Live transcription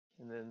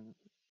and then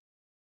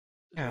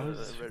Yeah,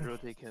 the red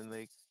rotate can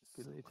like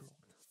be later.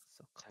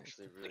 So It's cold.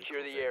 actually really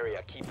Secure cold the there.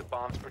 area. Keep the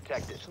bombs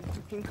protected. It's so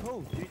freaking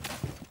cold, dude.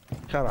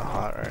 kind of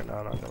hot right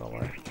now. Not gonna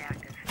lie.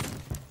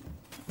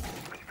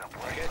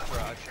 I get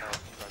garage now.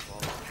 Garage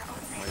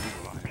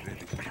wall.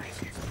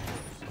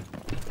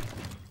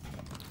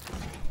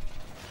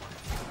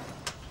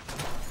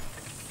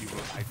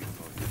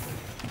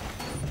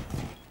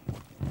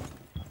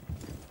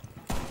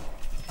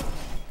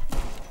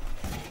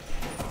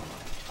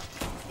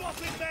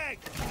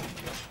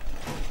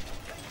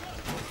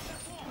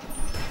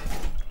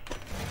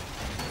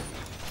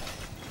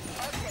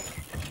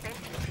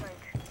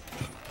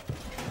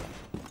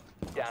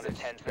 Down to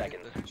 10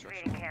 seconds.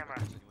 Reading camera.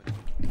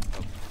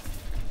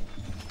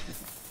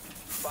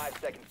 5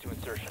 seconds to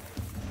insertion.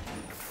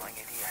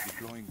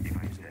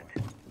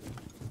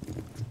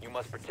 You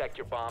must protect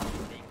your bombs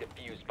from being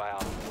defused by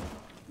op.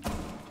 I'm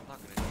not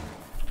gonna do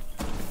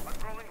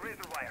Unrolling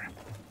razor wire.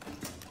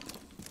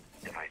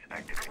 Device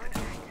activated.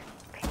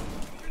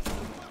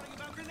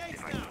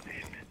 Device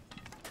positioned.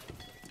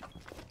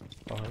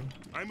 Fine.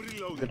 I'm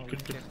reloading. Good,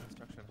 good, good.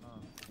 Construction, huh?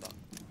 Fuck.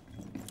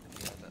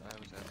 yeah, that I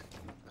was asking.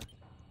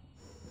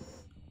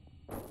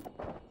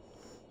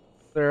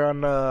 They're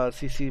on the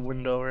CC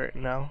window right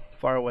now,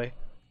 far away,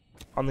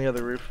 on the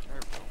other roof.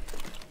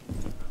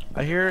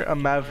 I hear a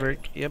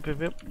Maverick. Yep,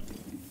 yep, yep.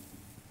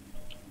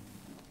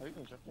 Are you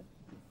constructing?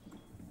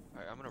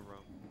 Alright, I'm gonna roam.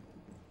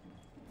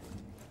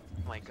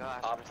 Oh my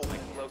gosh. Op 4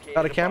 located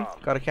Got a cam. bomb.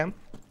 Got a cam.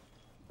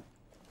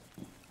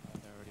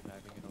 They're already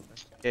bagging it open.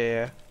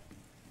 Yeah.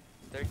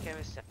 Their cam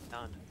is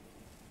down.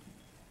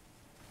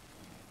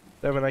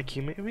 7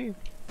 IQ maybe.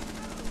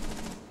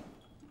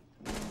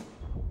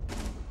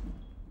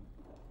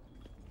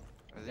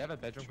 They have a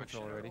bedroom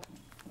control already.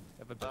 They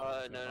have a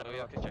bedroom No, we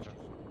have construction.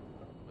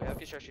 We have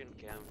construction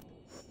cam.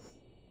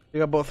 You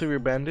got both of your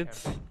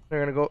bandits. They're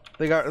gonna go.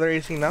 They're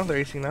acing now.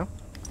 They're acing now.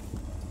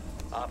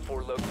 Op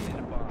 4 located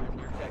a bomb.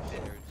 Protect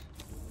it.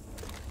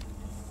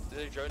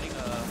 They're droning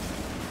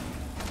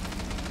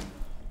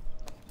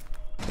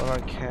One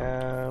on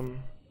cam.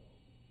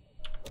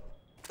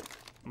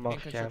 I'm In off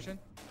cam. construction?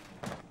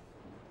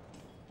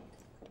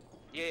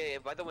 yeah,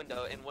 by the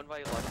window and one by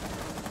left.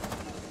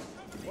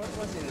 What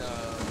was in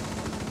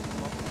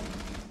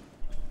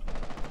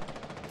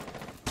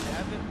They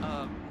haven't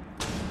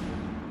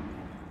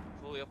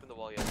fully opened the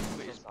wall yet.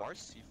 Wait, is bar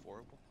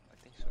C4able? I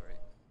think so, right?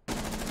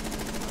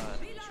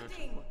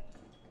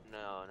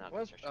 No, not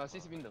What's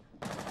construction. CC window?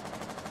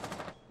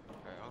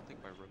 Alright, I don't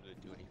think my room did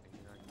do anything.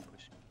 You're not even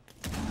pushing.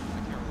 I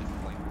can't really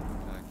flank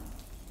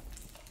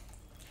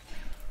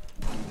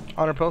back.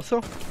 On her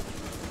Pelso.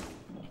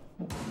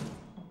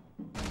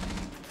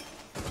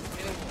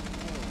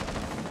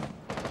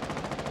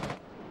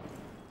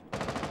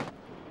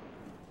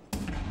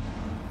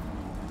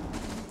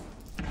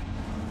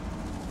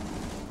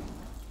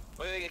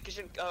 Wait,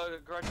 kitchen, garage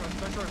door, right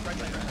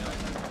side.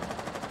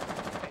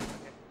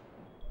 Okay.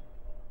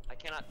 I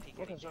cannot peek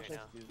What anything right construction?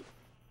 now.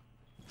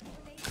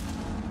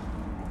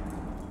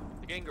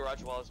 They're getting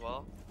garage wall as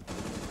well.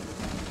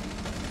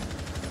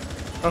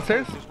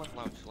 Downstairs. There's one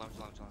lounge.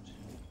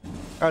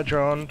 Got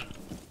droned.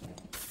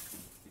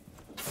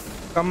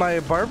 Got my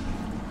barb.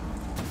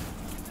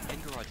 In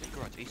garage,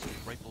 AC,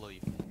 right below you.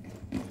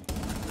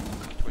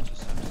 Towards the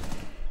steps.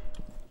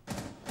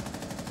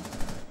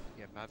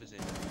 Yeah, Mav is in.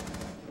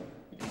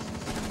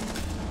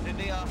 Did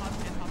they, hop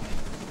in.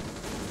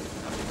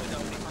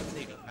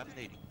 Mav's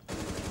nading.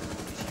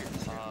 He's here.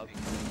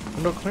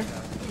 Window clear.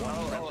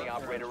 One friendly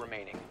operator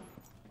remaining.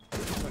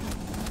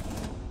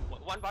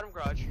 One bottom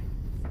garage.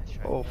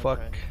 Oh fuck.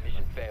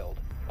 Mission failed.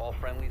 All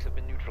friendlies have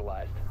been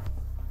neutralized.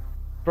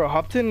 Bro,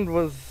 Hopton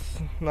was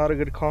not a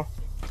good call.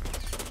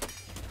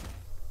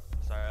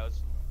 Sorry, I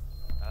was,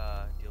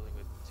 dealing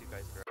with two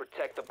guys.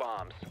 Protect the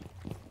bombs.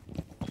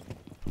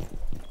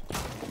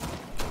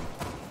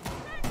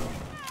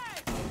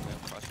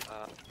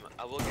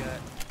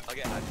 I'll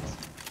get hatches.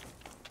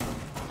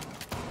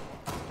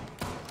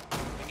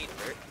 We need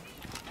dirt.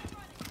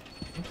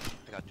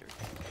 I got dirt.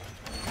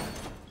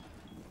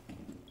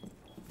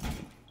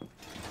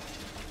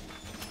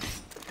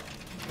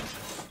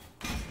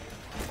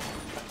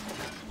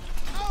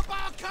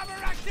 Mobile cover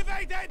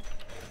activated!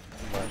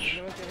 Much.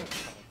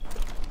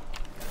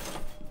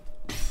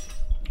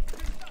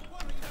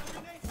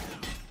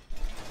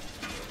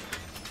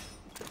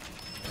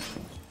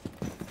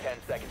 10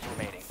 seconds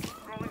remaining.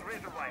 Rolling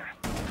razor wire.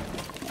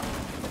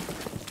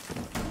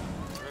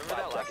 Remember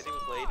that last game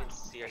we played in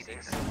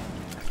CR6?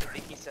 I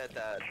think he said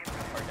that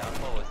our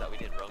downfall was that we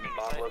didn't roam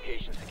Bomb inside.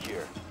 location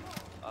secure.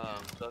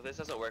 So if this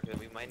doesn't work, then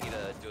we might need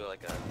to do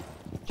like a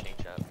change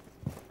up.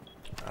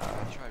 I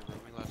tried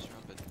roaming last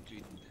round, but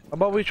dude. How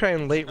about we try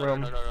and late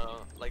roam? No.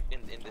 Like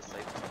in this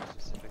site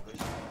specifically.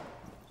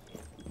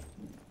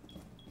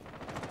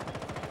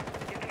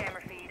 New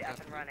camera feed up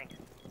and running.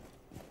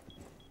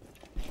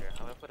 Sure, I'm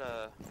gonna put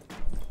a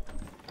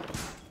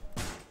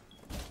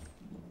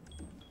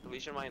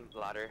deletion mine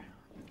ladder.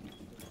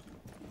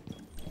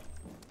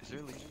 there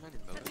a Legion man in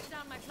Moto? Put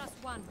down my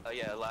 +1.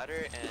 Yeah,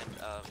 ladder and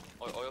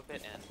oil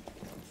pit and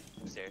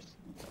stairs.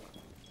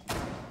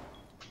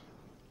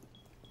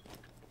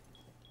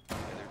 Yeah,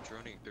 they're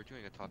droning. They're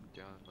doing a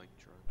top-down like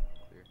drone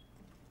clear.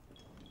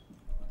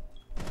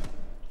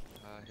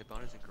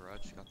 Hibana's in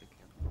garage. Got the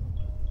camp.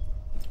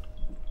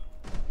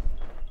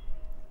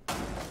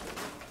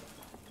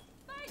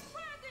 Base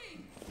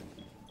ready.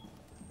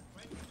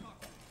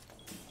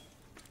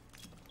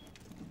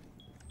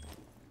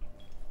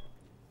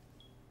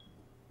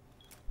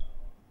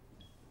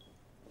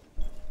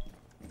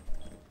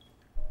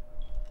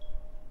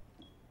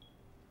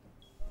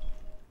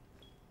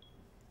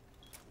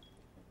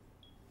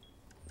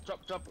 Drop,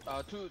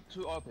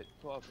 two oil pit,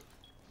 two oil pit.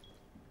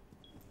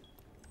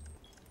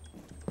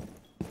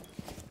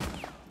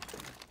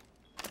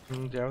 Do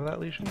you have that,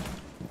 Legion?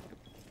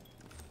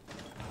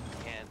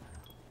 And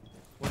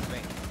One's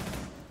main.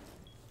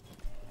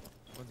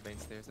 One's main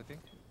stairs, I think.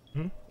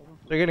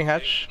 They're getting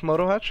hatch,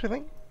 moto hatch, I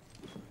think.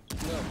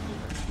 No,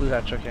 Blue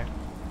hatch, okay.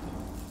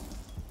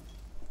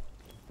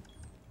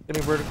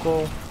 Getting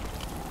vertical.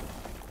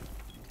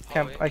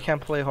 hallway. I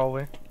can't play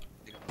hallway.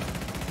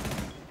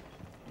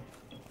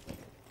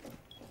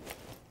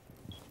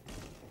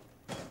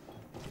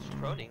 She's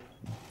proning.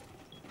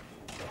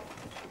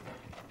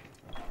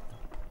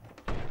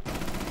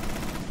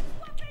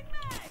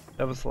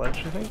 Have a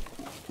sledge, I think.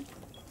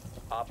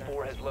 Op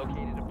 4 has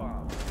located a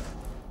bomb.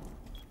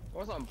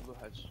 what's on blue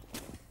hatch?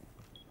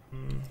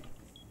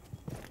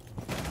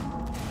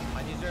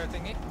 I need your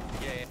thingy.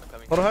 Yeah, I'm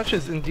coming. Moto hatch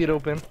is indeed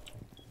open.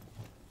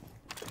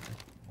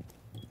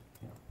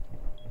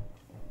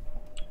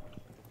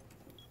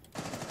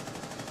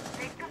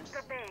 They took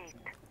the bait.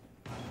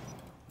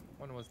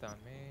 One was down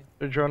main.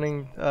 They're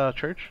droning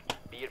church.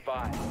 Be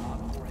advised,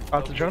 Op 4 has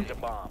Out the drone? located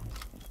a bomb.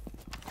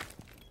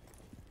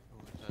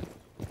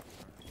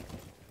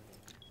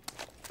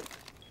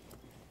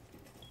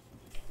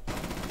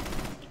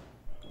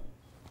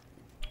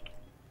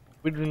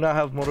 We do not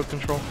have moto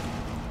control.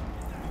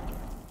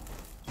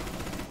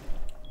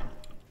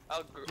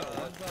 Oh,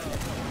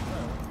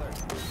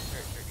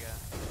 yeah.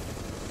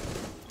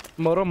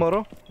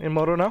 Moto, in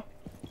moto now.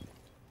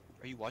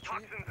 Are you watching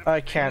it? I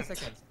can't. 20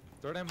 seconds.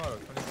 Third time moto.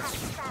 20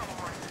 seconds.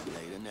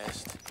 Lay the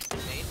nest.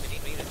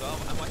 Main as well.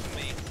 I'm watching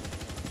main.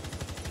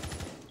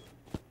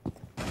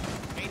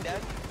 Main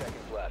dead.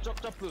 Seconds left.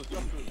 Drop blue,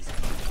 drop blue.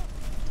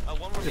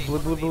 One more main. Blue,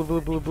 blue, blue,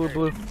 blue, blue, blue,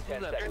 blue.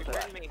 10 seconds Third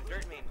left. main.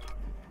 Third main.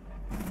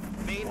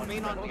 Main on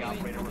friendly main.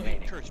 operator Both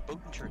remaining. church.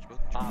 Both in church.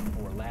 Op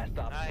 4 last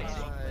stop Nice.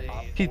 standing.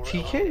 Op 4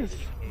 TKs?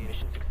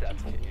 Mission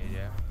successful.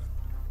 Yeah.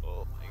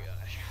 Oh my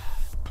gosh.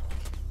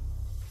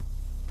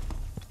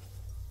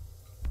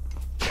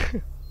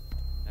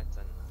 That's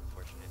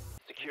unfortunate.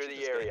 Secure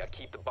the area.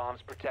 Keep the bombs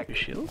Your protected.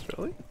 shields,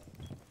 really?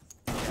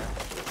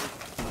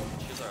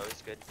 Shields are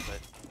always good, but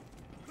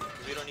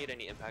we don't need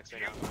any impacts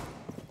right now.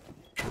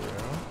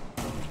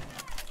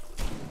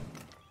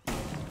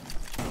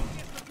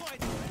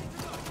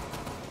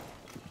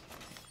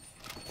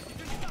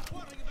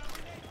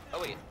 Oh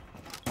wait,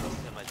 this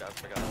is my job.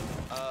 Forgot.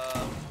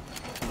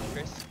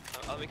 Chris,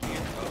 I'll make you. Oh,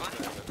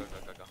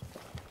 go.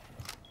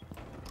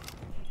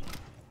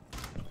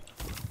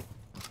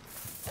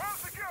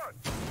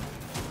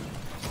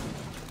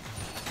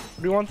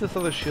 Where do you want this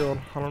other shield?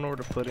 I don't know where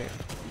to put it.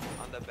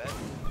 On the bed.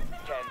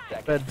 10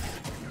 seconds. Beds.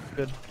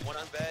 Good. One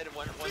on bed.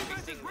 One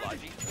facing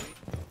Logi.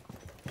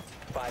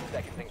 5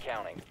 seconds and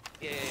counting.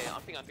 Yeah.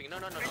 I'm thinking. No.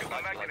 Logi.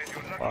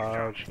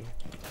 Wow, gee.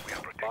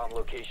 Bomb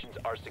locations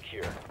are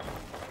secure.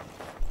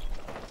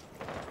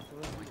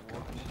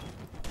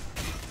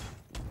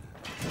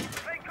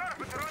 Play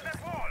carpenter on that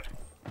wall.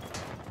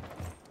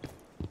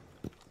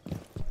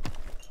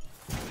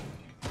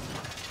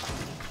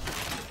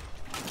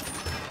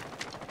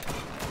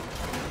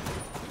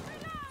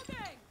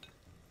 Reloading.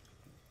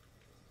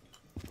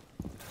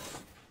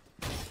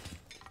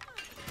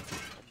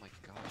 Oh my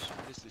gosh,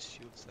 what is this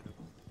shield setup?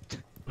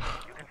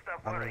 You can stop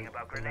worrying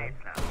about grenades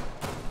now.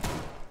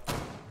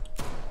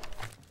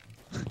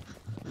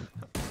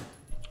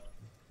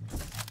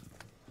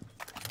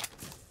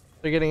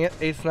 They're getting it.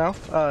 Ace now.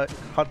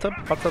 Hot tub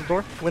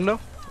door, window.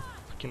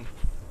 Fucking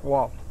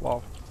wall.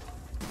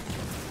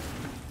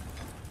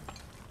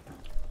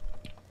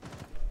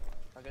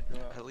 I get the.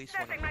 At least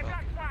one Setting on my the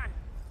bed. +1.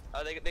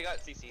 Oh, they got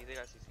CC.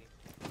 They're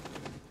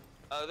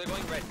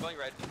going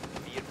red.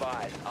 Be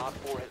advised, Op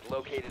 4 has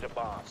located a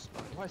bomb.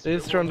 They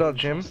just turned out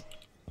Jim.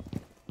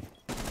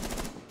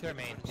 Clear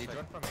main. They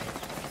drone from main.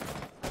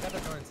 I got the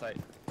drone in sight.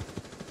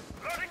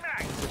 Loading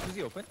mag. Is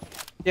he open?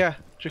 Yeah,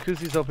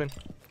 jacuzzi's open.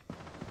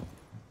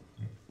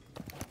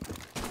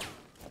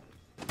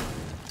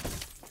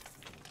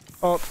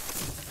 Oh,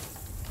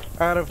 I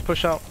gotta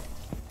push out.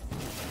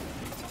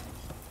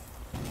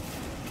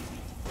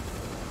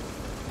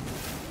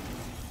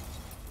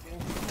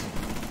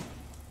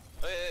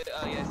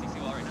 Yeah, CC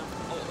wall right now.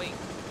 Oh wait,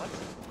 what?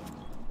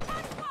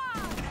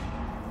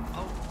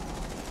 Oh,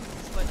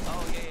 but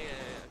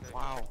yeah.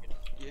 Wow.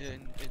 Yeah,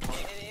 and just 90.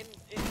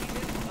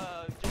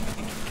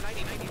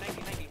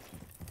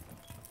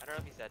 I don't know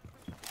if he said.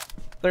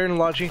 They're in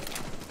Logi.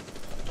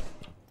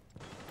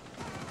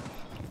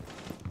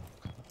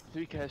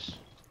 3 cash.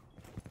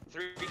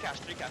 3 cash.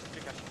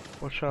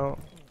 Watch out.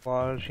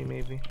 Logi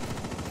maybe.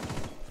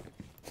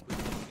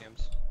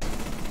 Cams.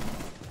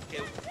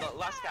 Okay,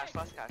 last cash.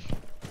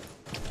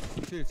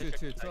 Two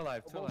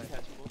alive, two Both alive.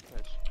 cash, both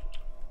cash.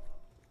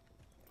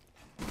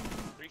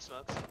 3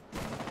 smokes.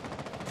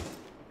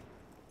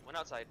 1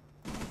 outside.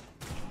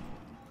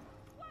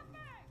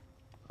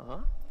 Uh-huh.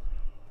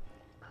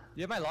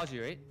 You have my Logi,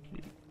 right?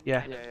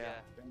 Yeah. Yeah.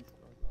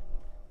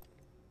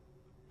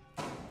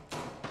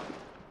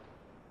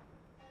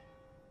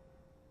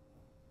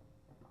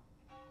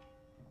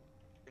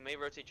 We may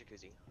rotate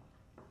jacuzzi.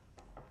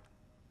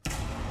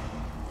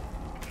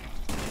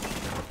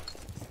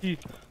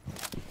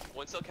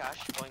 One still cash,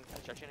 going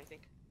construction, I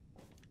think.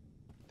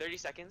 30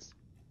 seconds.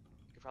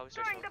 You could probably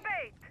start Throwing the smoking.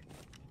 bait.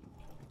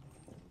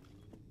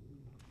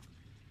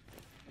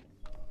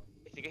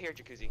 I think I hear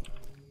jacuzzi.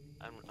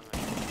 I'm not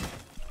sure.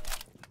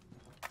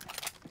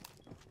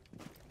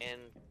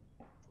 And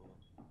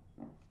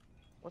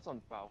What's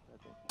on foul, I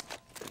think.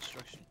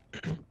 construction.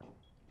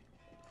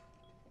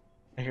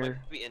 I hear.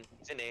 Might be in.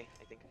 It's in A,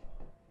 I think.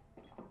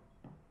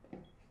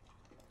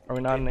 Are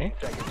we not in A?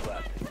 15 seconds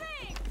left.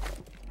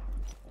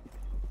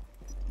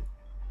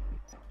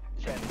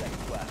 10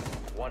 seconds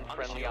left. One On the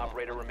friendly shield.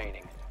 operator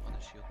remaining. On the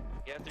shield.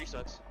 Yeah, 3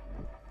 smokes.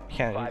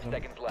 Can't 5 use them.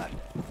 seconds left.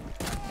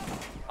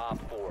 Op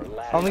 4,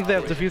 last I don't think they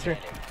have operator diffuser.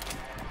 standing.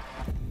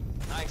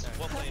 Nice,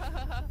 well played.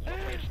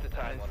 You've reached the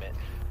time limit.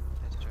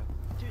 Nice job.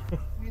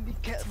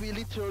 We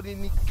literally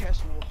need cash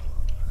wall.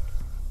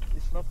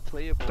 It's not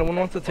playable. Someone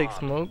wants to take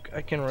smoke.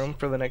 I can roam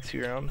for the next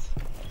few rounds.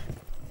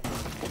 Test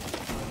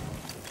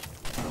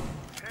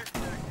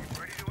active,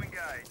 ready to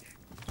engage.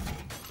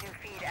 New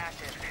feed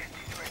active.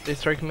 They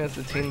strike me as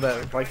a team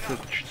that likes to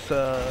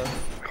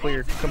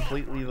clear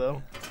completely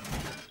though.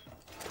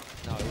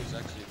 No, it was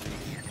actually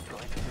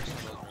really the first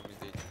time I was roaming,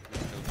 they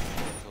just killed me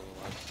until the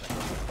last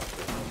second.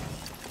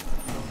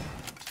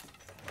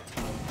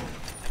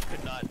 I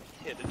could not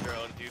hit a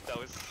drone, dude. That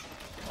was.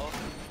 Oh,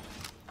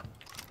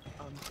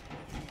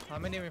 How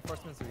many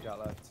reinforcements have we got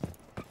left?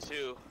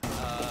 2. I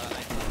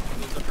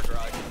think those are for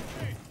garage.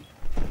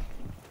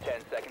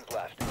 10 seconds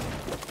left.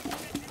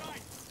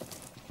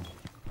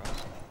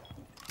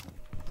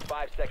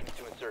 5 seconds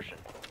to insertion.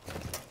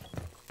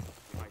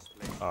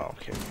 Oh,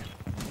 okay.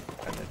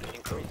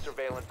 Increased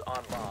surveillance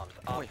on bombs.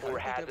 Op Wait, 4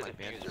 how has did the they get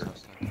my bandage diffuser.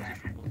 last time?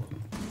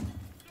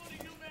 Was it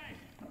from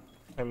below?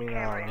 I mean, I They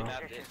don't know.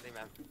 mapped it. They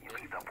mapped it. You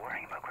can stop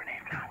worrying about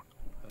grenades now.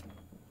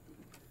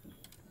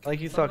 Like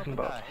he's Someone talking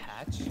open about. a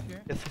hatch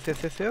here? Yes.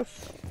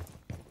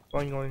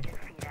 Going. New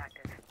feed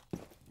active.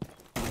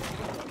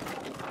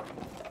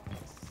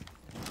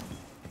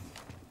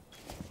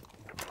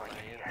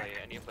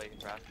 I need to play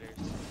Rafters.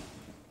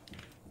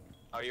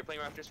 Oh, you're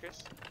playing Rafters,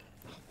 Chris?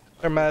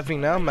 They're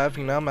maving now. I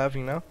can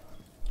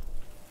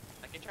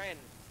try and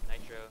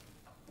Nitro.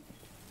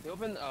 They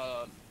open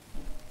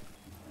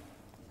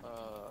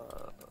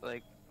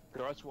like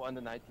garage wall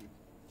under 90.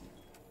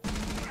 The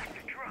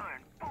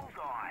drone,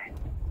 bullseye.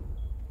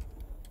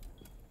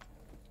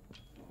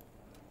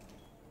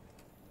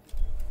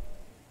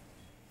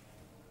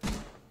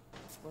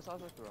 What's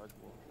outside garage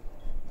wall?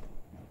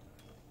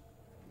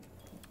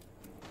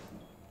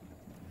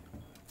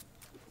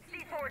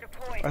 C4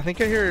 deployed. I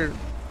think I hear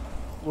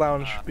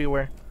lounge.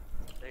 Beware.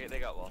 They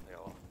got wall.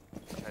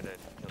 Try to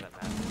kill that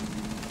map.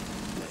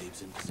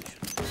 Waves in position.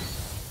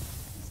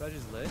 Sedge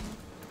is lit.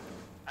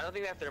 I don't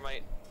think they have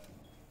thermite.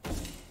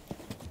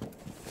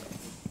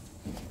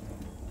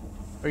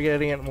 We're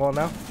getting it wall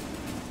now.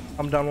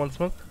 I'm down one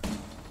smoke.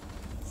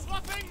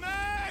 Swapping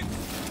mag!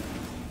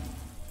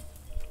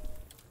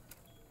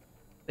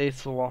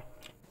 Ace the wall.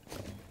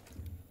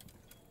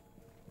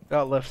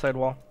 Got left side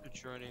wall.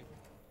 It's running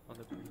on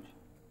the bridge.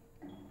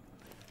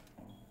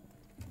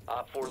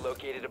 Op 4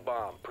 located a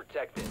bomb.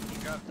 Protect it. He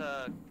dropped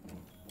the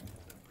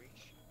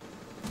breach.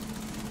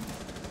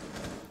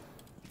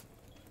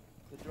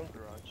 The drone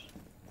garage.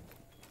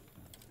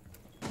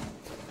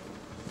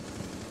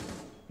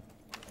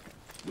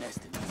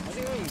 Nesting. I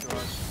think we're in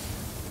garage.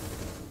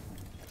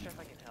 Not sure if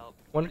I can help.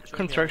 One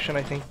construction,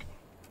 I think.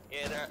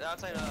 Yeah, they're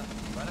outside.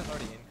 Rhino's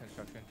already in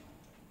construction.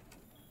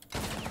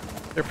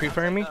 They're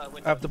pre-firing me. I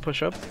have to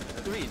push up.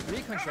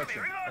 Three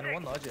construction and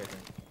 1 Logi, I think.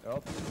 They're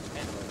all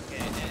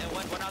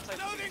and one outside.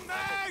 Loading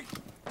mag!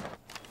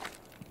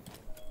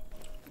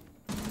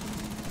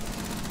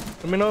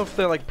 Let me know if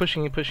they're like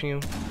pushing you.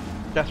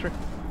 Jasper.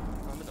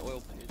 I'm in the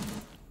oil pit.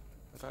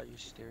 I got you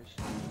stairs.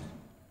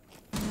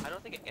 I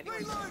don't think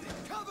anyone's.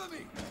 Cover me!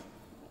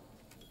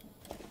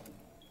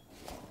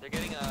 They're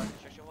getting a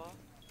construction wall.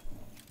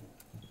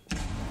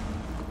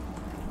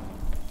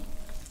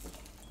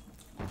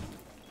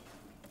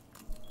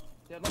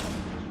 Yeah, no.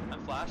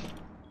 I'm flashed.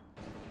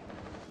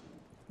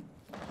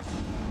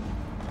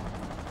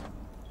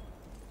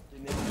 They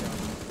nailed me down.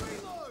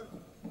 Reload!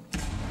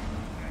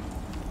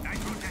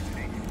 Nitro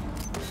detonated.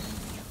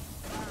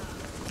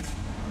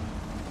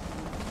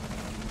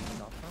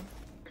 not from.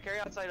 Carry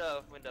outside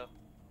window. Oh,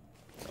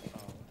 what the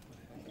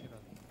heck? Hit an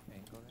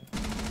angle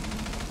there.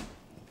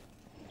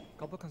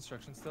 Couple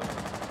construction still.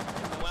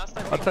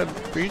 Outside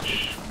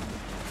breach.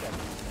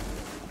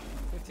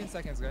 15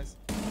 seconds, guys.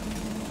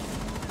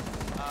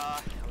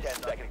 10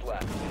 seconds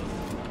left.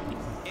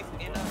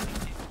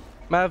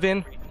 Mav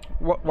in.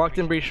 Walked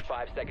in breach.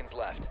 5 seconds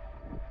left.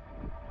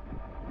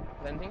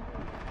 Landing.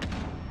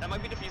 That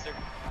might be diffuser.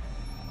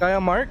 Guy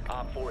on mark.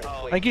 Op 4 has Oh. I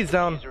placed think he's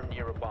down. diffuser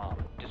near a bomb.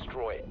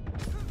 Destroy it.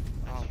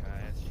 Let's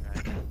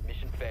try.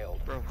 Mission failed.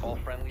 Bro. All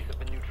friendlies have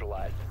been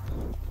neutralized.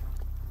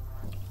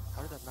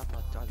 How did that map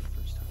not die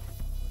the first time?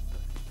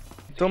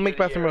 Don't make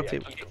Secure the bathroom area.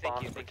 rotate. Keep the Thank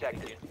bombs you.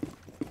 protected.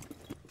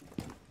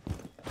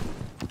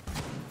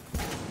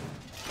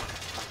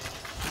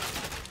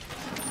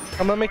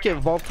 I'm gonna make it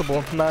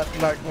vaultable, not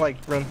like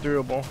run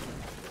throughable.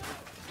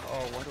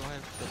 Oh, why do I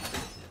have the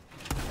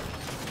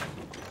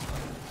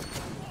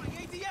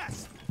thing?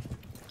 ADS!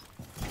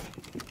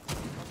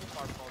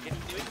 Can you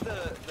do the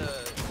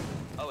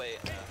oh wait.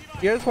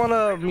 You guys want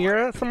a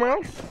Mira somewhere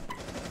else?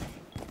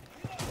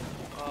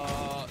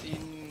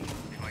 In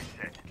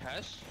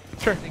cash?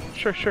 Sure.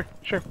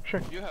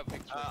 You have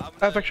pictures. I'm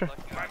I have extra.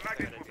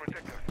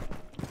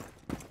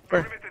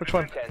 Where? Which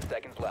one? 10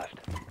 seconds left.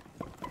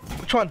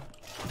 Which one?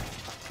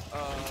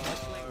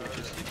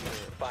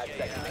 5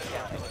 seconds and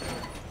counting.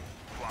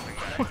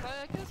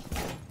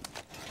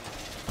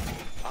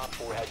 Op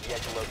 4 has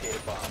yet to locate a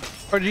bomb.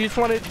 Or do you just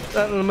want it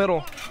in the middle?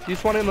 Do you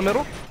just want it in the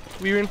middle?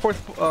 We reinforce.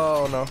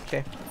 Oh no.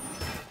 Okay.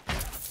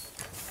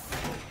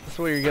 That's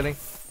what you're getting.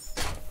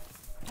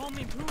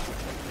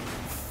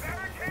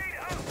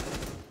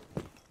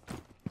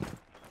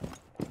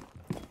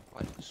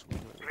 Why did this one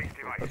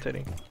work?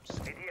 Rotating.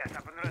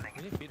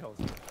 We need feed holes.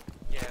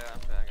 Yeah,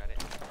 okay, I got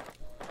it.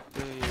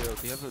 Yeah,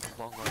 they have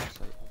a long line of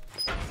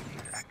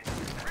sight.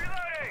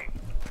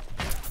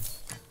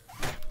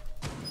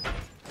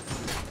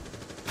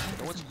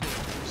 No one's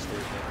playing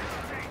stairs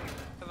right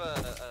I have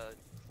a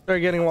They're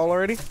getting wall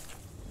already.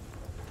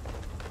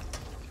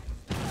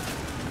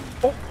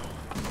 Oh.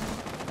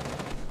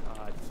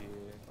 Ah,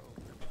 dude.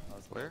 I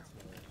was Where?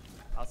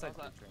 Outside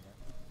the trainer.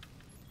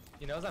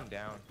 He knows I'm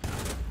down.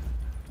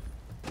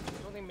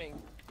 Don't think main.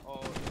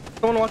 Oh,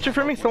 Someone watch it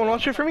for me. Someone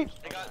watch it for me.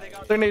 they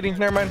got They're nading.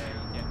 Never mind.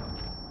 Yeah.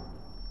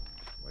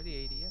 Where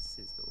the ADS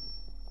is though?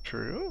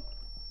 True.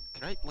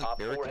 Can I like Op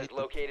 4 has barricade? the-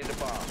 located a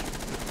bomb.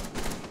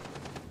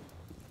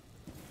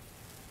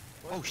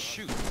 Oh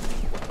shoot!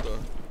 What the?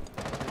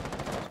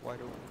 It's wide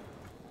open.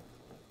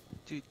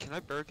 Dude, can I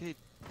barricade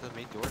the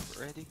main door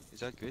already? Is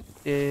that good?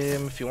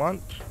 If you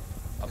want.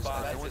 A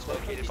bomb has been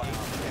located by Op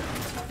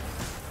 4.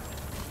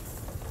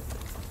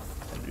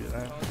 I'll do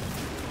that.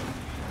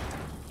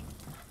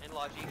 in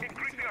Logi.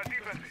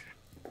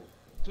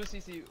 2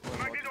 CC.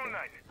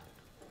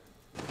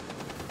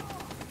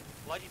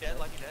 Logi dead.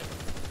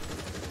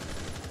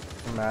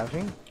 I'm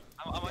having.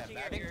 I'm watching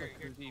Yeah, your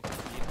jacuzzi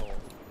feed hole.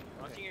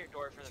 watching your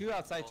door for the Two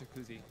outside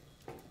people. jacuzzi.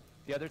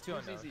 The other two 2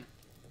 unknown. CC.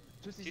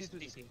 2 CC, 2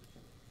 CC.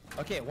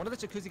 Okay, one of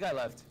the jacuzzi guy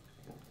left.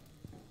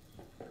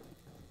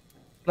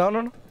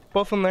 No.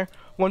 Both of them there.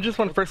 One just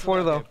went first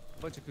floor though.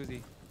 What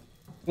jacuzzi?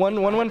 One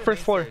I went have first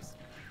main floor. stairs.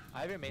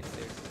 I have your main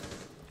stairs.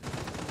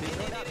 They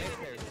need not main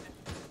stairs.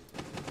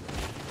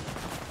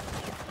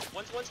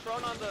 One's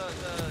thrown on the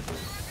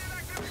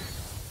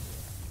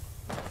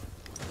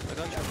They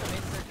got the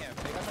main stair camp.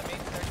 They got the main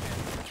stair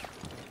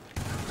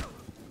camp.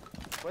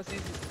 What's CC?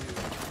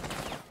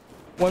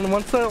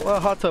 One's still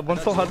hot tub.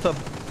 One's still hot tub.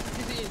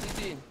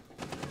 CC in.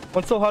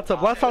 One's still hot tub.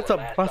 Op Last 4 hot tub.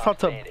 last Last stop hot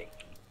tub. standing.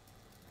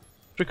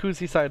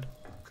 Jacuzzi side.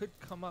 Could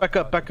come up. Back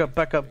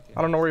up.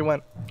 I don't know where he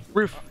went.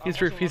 Roof.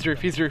 He's roof. He's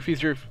roof.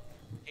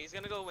 He's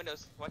gonna go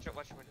windows. Watch your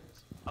windows.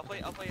 I'll play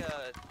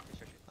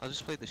destruction. I'll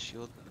just play the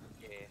shield.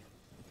 Yeah.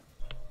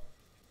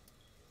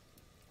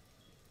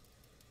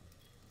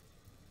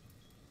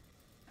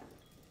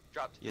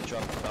 Dropped. Yeah,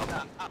 drop.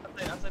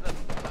 Outside the.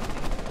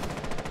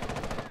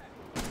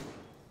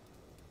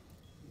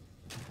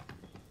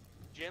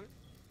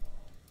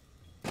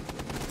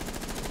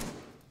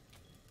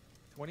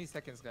 20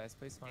 seconds, guys.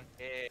 Play smart.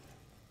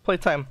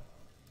 Playtime.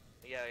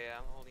 Yeah,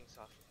 I'm holding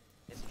soft.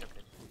 Yes, he jumped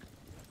in.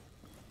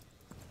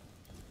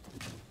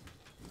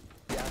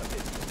 Down to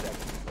 15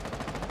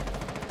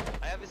 seconds.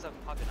 I have his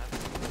pocket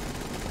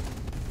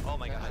knife. Oh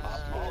my god.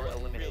 Op 4 Really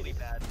eliminated.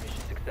 bad.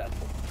 Mission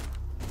successful.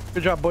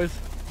 Good job, boys.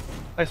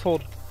 Nice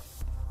hold.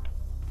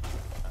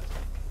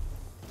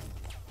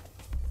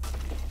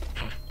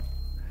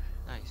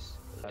 Nice.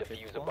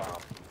 Defuse a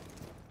bomb.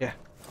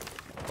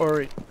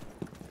 Or, yeah.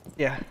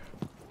 Yeah.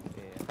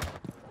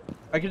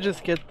 I could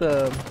just get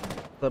the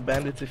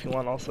bandits if you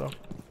want also.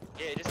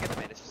 Yeah, just get the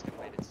bandits.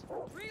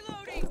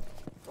 Reloading.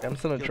 Yeah, I'm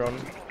just gonna drone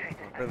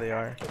where they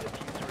are. The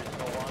diffuser is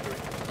no longer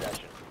in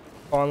possession.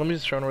 Hold on, let me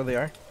just drone where they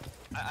are.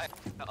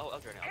 I'll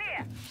turn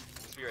it.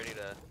 Just be ready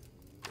to.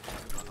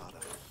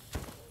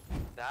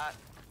 That.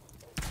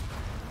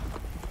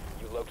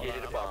 You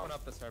located a I'll bomb. open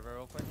up the server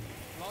real quick.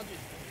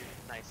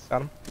 Nice.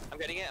 Got him. I'm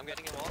getting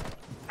it wall.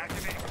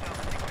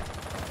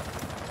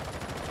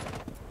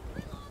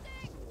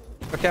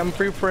 Okay, I'm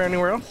free for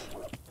anywhere else.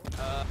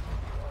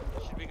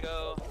 Should we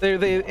go?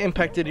 They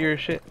impacted your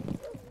shit.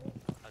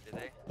 Oh, did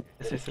they?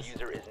 The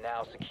diffuser is now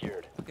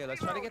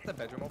let's try to get the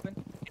bedroom open.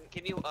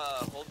 Can you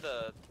hold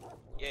the?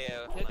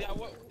 Yeah.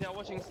 They are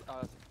watching.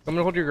 I'm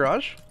gonna hold your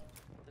garage.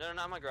 No,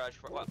 not my garage.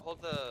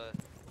 Hold the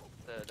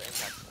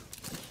impact.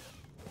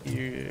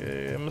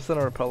 I'm gonna send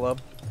a rappel up,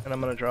 and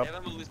I'm gonna drop. They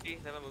have a Lucy.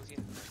 Okay.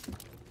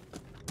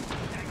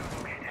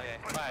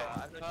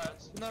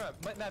 No,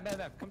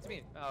 Matt, come to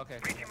me. Oh, okay.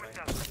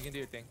 You can do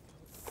your thing.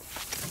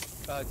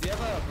 Do you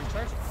have a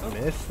recharge? Oh.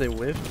 Miss, they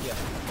whiff. Yeah.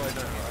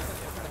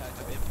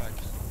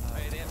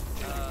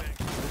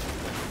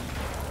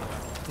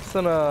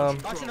 Listen,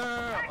 Actually, no.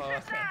 Oh,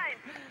 okay.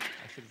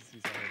 I should have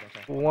used that.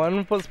 Okay.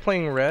 one was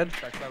playing red.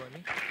 Backside with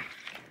me.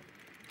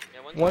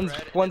 Yeah,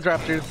 One's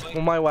Raptors.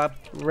 Well, my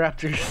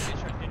Raptors.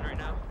 Right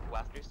now.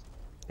 Wafters.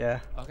 Yeah.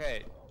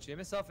 Okay, gym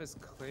itself is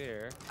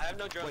clear. I have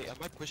no drones. Wait, am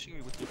I pushing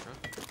you with your drone?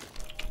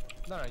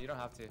 No, you don't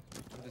have to.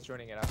 I'm just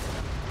joining it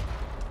after.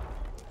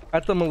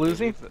 At the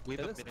Malusi. We It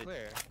have a looks minute.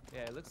 clear.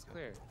 Yeah, it looks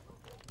clear.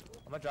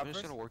 I'm gonna drop I'm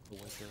just first. gonna work the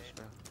windows,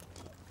 bro.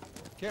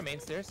 Here, main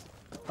stairs.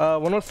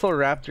 One was still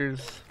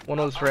Raptors. One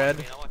was red.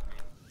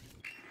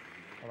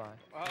 Hold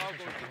on.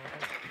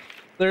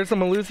 There's a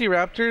Malusi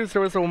Raptors.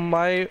 There was a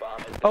my.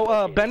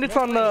 Oh, Bandit's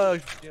on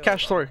the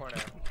cash store.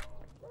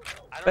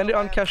 Bandit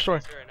on cash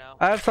store.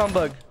 I have sound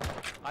bug.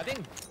 I think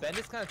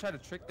Bandit's kind of trying to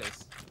trick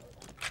this.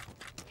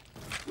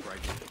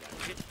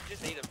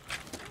 Just ate him.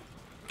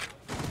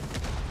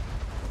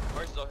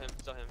 Or still him.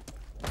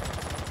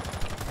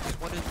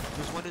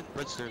 There's one in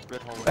red stairs,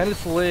 red hallway.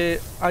 Bandit's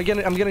lit. I'm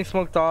getting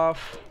smoked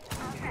off.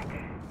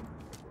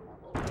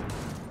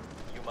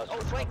 You must Oh,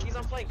 flank. He's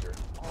on flank.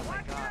 Oh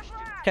my gosh, dude.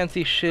 Can't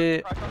see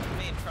shit. Crouch on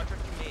main.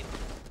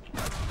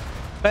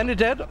 Bandit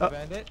dead.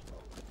 Bandit.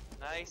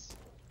 Nice.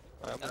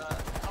 How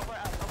far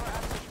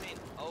out main?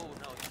 Oh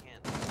no, you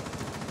can't.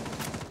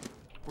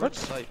 We're in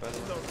sight, by the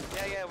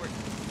way. Yeah, we're.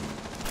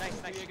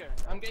 Nice.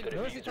 I'm getting.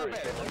 No, it's top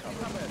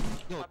red.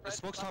 No, the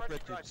smoke's top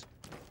red, dudes.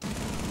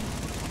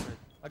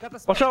 I got the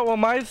spot. Watch out. Well,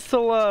 mine's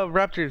still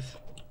Raptors.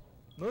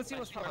 Lucy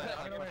was top red.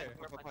 I don't know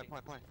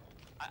where. Point.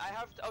 I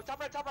have. Oh,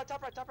 top red.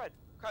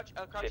 Crouching.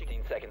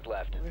 15 seconds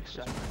left.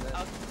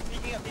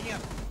 Peeking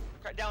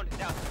up. Down.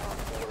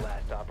 Four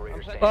last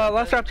operators standing.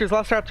 Last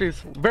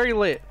Raptors. Very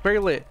lit.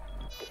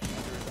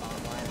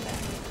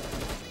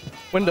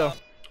 Window.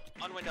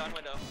 On window.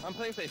 I'm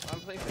playing safe.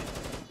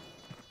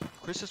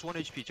 Chris is 1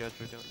 HP,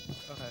 Jasper. Don't.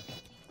 Okay.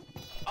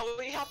 Oh,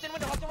 he hopped in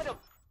window.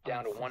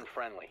 Down to one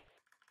friendly.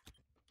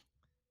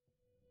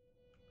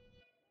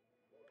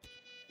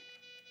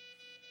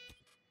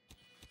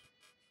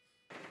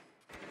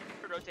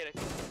 Rotating.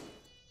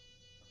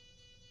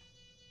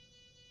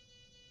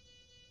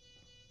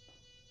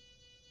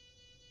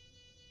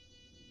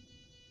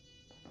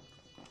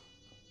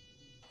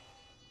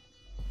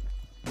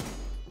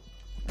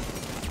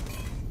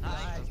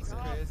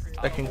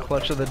 Second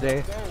clutch of the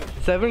day.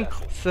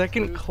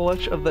 Second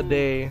clutch of the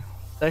day.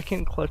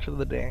 Second clutch of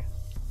the day.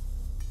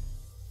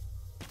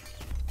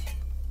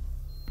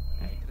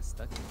 Could've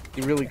stuck it.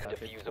 You really.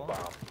 Defuse a bomb.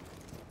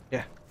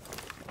 Yeah.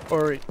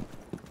 Or.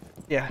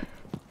 Yeah.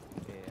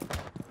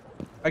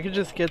 I could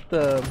just get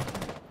the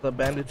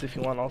bandits if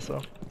you want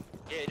also.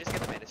 Yeah, just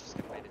get the bandits.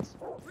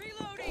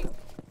 Reloading.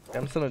 Yeah,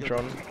 I'm just gonna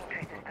drone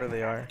where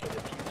they are. The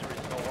diffuser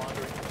is no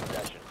longer in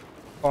possession.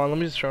 Hold on, let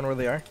me just drone where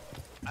they are.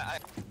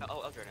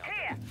 I'll drone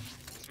it.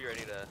 Just be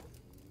ready to.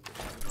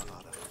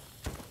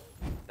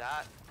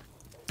 That.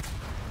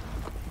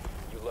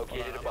 You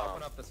located a I'm bomb.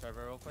 open up the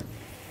server real quick.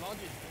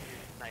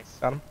 Nice.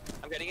 Got him.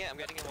 I'm getting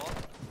it wall.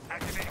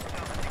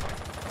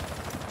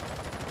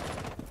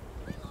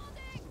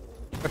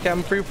 Okay,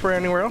 I'm free for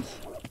anywhere else.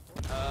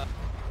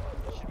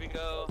 Should we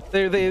go?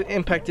 They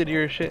impacted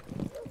your shit.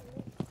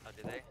 Oh,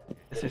 did they?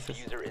 The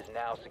diffuser is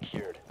now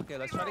secured. Okay,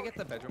 let's try to get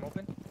the bedroom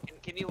open.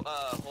 Can you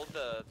hold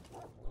the?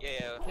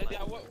 Yeah.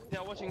 They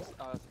are watching.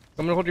 I'm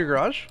gonna hold your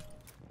garage.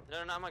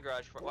 No, not my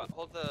garage.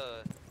 Hold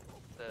the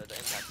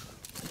impact.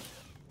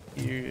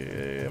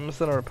 I'm gonna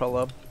send a rappel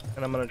up,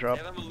 and I'm gonna drop.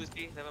 They have a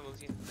Lucy.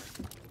 Okay.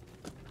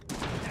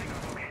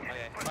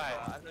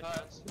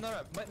 No,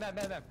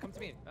 Matt, come to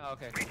me. Oh,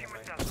 okay.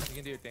 You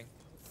can do your thing.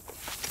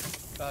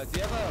 Do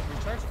you have a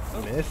recharge?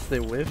 Oh. Miss, they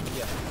whiff.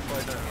 Yeah.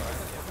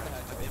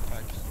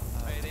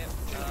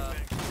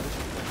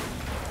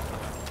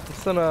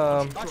 Listen,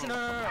 Actually, no.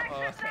 Oh,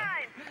 okay.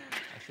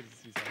 I should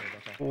have used that.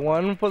 Okay.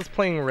 one was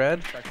playing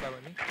red. Backside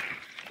with me.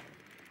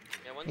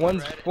 Yeah,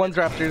 One's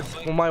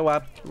Raptors. Well, my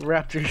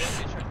Raptors.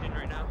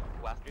 Right now.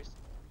 Wafters.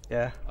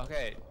 Yeah.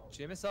 Okay,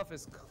 gym itself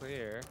is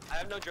clear. I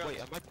have no drones. Wait,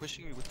 am I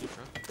pushing you with your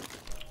drone?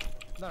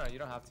 No, you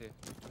don't have to.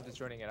 I'm just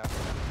joining it after.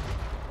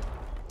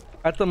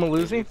 At the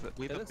Malusi.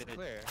 We It have a looks minute.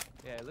 clear.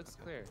 Yeah, it looks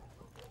clear.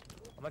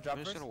 I'm gonna drop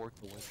I'm just first. gonna work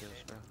the windows,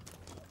 bro.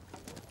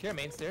 Here,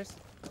 main stairs.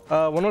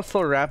 One was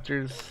still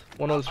Raptors.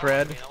 One was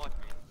red.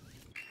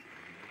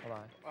 Hold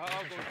on.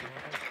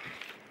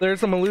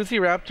 There's a Malusi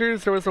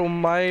Raptors. There was a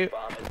my.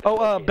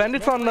 Oh,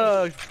 Bandit's on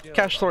the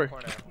cash store.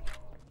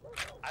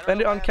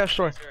 Bandit on cash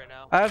store.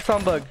 I have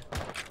sound bug.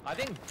 I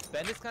think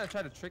Bandit's kind of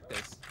trying to trick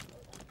this.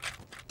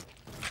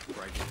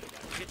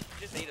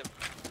 Just ate him.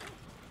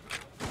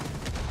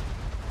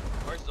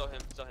 Or still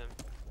him.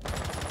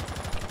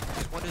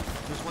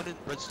 There's one in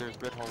red stairs,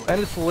 red hallway.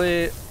 And it's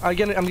lit. I'm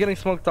getting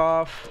smoked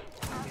off.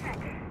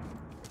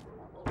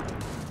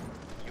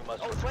 You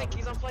must Oh, flank,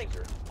 he's on flank.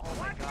 Oh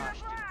my gosh,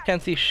 dude.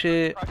 Can't see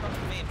shit. Crouch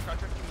on main, crouch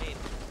on main.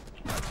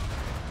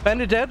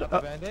 Bandit dead.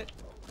 Bandit.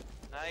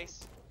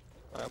 Nice.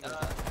 Alright,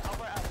 Help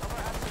our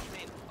ass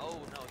main. Oh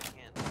no, he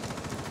can't.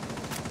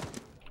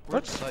 we're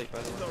in sight, by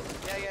the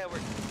way. Yeah, we're.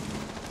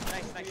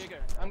 Nice.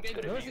 I'm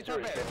getting No, he's top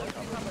red.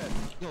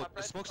 No,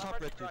 the smoke's top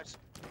red, dudes.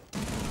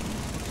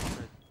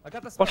 I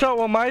got the smoke. Watch out.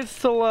 Well, mine's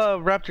still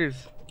Raptors.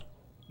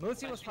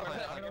 Lucy was top red.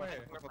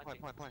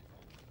 Point.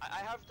 I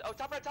have. Oh,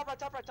 top red.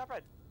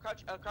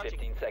 Crouching.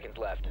 15 seconds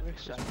left.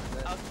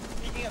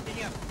 Peeking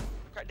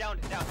up. Down.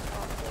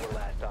 4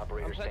 last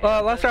operators standing.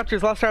 Last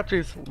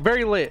Raptors.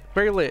 Very lit.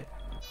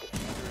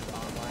 Diffusers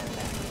online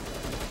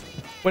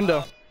now.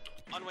 Window.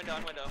 On window.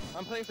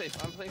 I'm playing safe.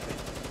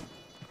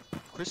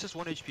 Chris has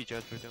 1 HP,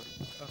 Judge, we're doing.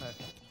 Okay.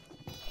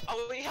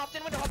 Oh, he hopped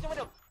in window.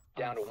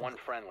 Down to 1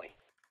 friendly.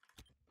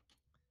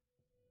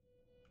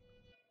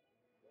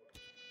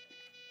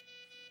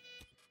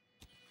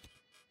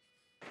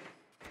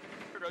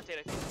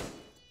 Rotate.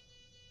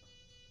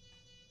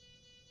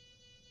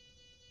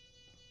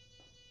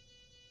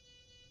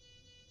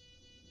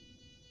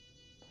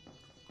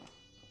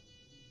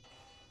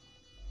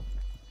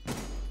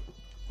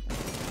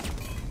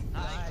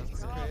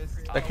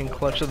 Second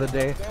clutch of the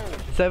day.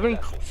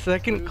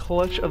 Second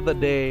clutch of the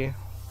day.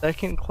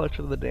 Second clutch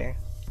of the day.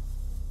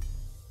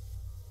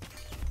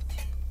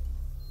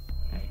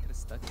 Could've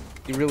stuck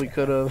it. You really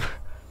could have.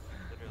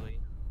 Literally.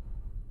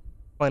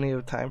 Plenty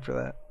of time for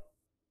that.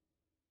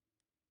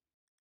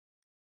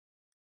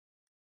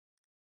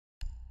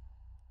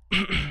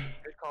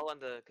 Good call on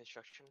the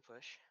construction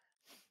push.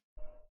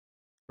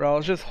 Bro, I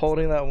was just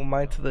holding that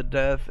mine to the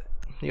death.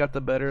 You got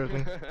the better of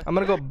me. I'm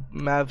gonna go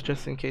Mav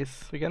just in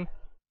case again.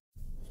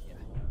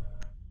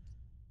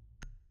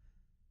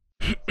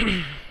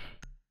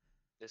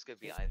 This could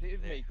be If either.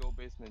 they go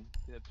basement.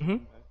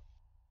 Mhm.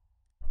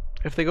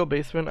 If they go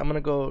basement, I'm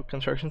gonna go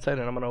construction site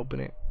and I'm gonna open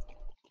it.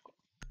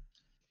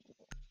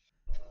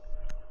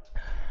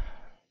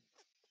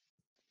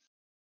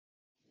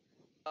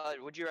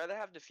 Would you rather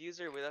have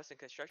diffuser with us in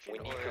construction We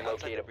need or to outside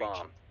locate the a breach?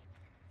 bomb.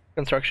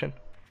 Construction.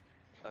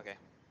 Okay.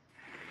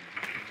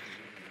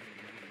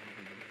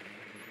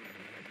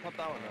 Top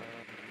down.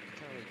 I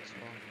can't really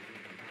tell.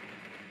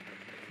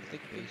 I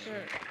think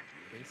basement.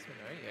 Basement,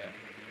 right? Yeah.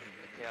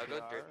 Okay, I'll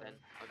go dirt then.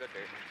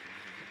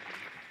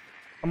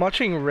 I'm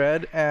watching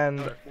red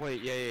and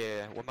Wait,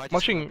 yeah. Well, my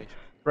watching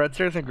red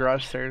stairs and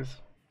garage stairs.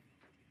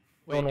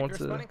 Wait, Don't if want you're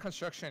to- spawning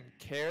construction,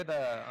 care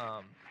the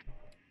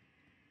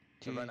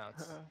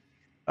runouts.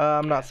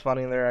 I'm not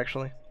spawning there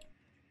actually.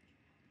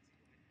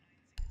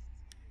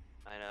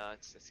 I know,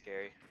 it's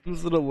scary. It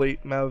was a little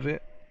late, Mav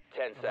it.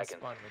 10 I'll seconds.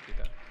 spawn with you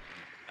then.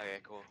 Okay,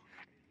 cool.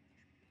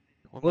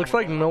 Looks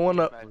like no one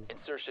up.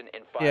 Insertion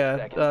in 5 Yeah,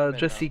 seconds.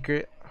 just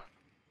secret.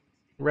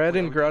 Red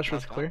and garage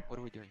was clear. What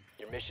are we doing?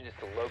 Your mission is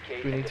to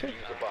locate We and need to?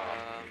 defuse a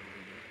bomb.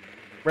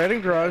 Red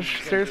and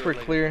garage stairs were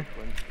clear.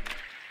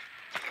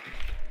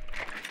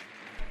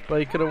 But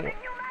he could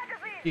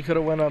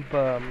have went up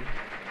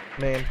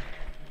main.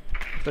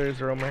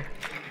 There's roamer.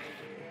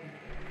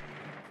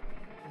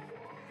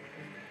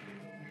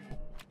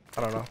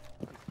 I don't know.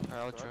 Alright,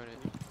 I'll drone it.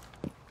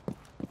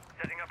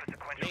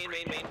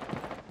 Main.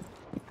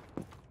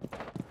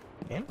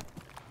 Main?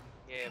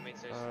 Yeah, main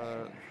stairs.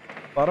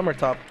 Bottom or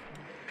top?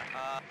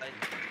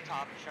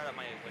 Top, shot at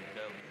my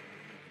window.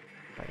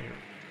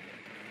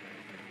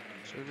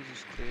 Service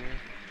is clear.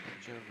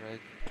 Joe red.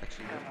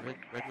 Actually,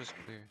 red was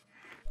clear.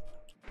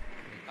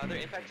 They're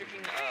impact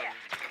tricking,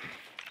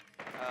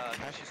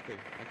 Cash is clear.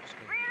 Cash is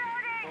clear.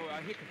 Oh,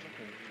 I hit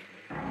construction.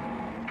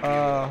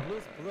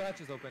 Blue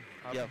hatch is open.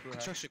 Yeah, Blue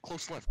hatch. construction.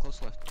 Close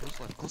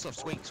left.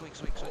 Swing.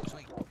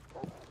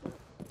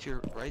 To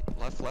your right,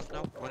 left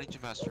now. Running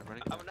to master.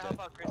 I'm gonna help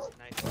out Chris.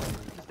 Nice.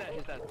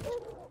 He's dead.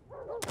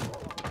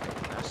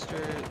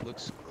 Master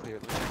looks clear.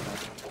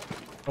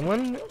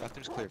 Someone?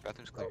 Bathroom's clear.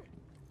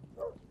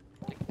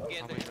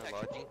 Again, How they're many impact. are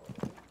Logi?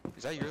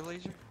 Is that your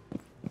laser?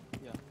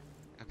 Yeah.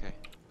 Okay.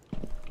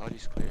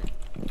 Logi's clear.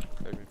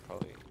 Redman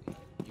probably.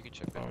 You can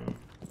check that.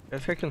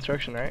 That's got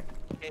construction, right?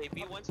 Okay,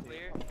 B1's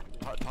clear.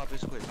 Top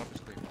is clear.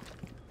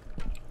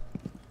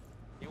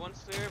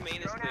 B1's clear,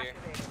 main is clear.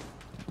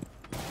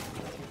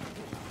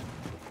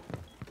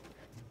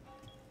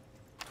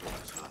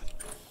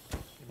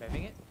 You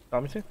maving it?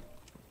 Got me too?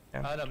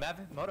 Yeah. No, Mav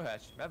motor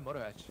hatch.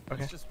 Okay.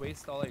 Let's just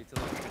waste all our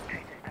utility.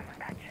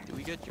 Did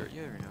we get dirt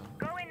yet or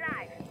no? Going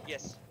live.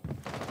 Yes.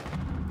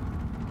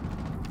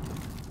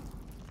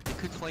 They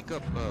could flank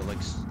up like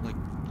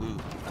blue.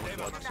 Knock it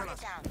down.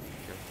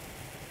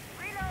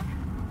 Reload.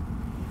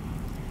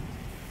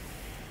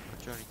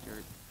 Johnny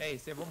dirt. Hey,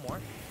 save one more.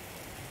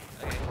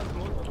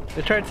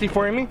 They tried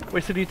C4ing me.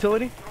 Wasted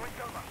utility.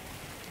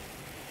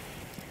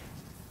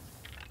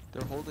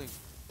 They're holding.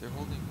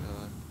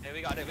 Hey,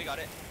 we got it.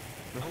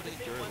 They're holding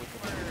dirt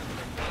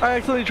with I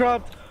accidentally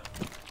dropped.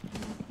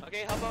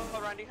 Okay, help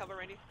out Randy.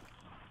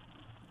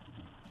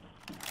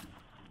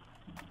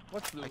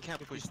 What's blue? I can't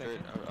 50 push dirt.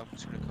 seconds. I'm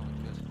just gonna come with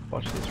you guys.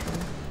 Watch this for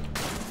me.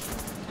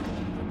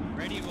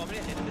 Randy, you want me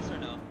to hit this or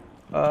no?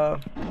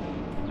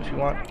 If you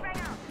want.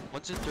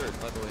 One's in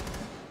dirt, by the way.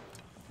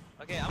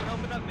 Okay, I'm gonna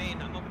open up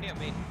main. I'm opening up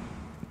main.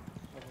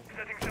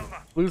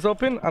 Blue's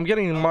open. I'm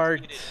getting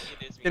marked. You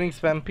did. Getting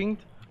spam pinged.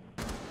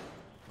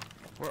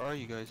 Where are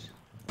you guys?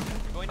 We're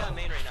going down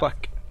main right now.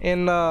 Fuck.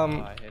 In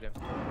Oh, I hit him.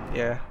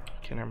 yeah.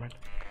 Okay, never mind.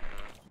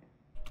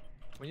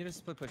 We need to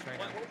split push right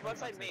now. One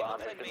side main, Bomb one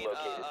has side been main.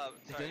 located.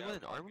 Is Sorry, anyone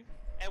in army?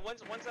 and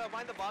one's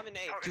behind the bomb in A.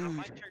 Dude.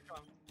 Behind church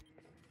bomb.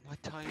 My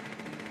time.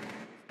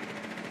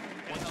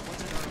 One's in army.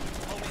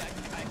 Oh wait,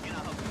 I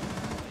cannot help you.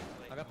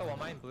 I got the one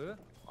mine blue.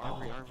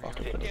 Army.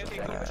 Okay, go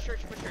push church.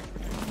 Oh,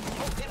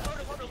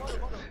 hold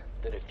him.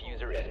 The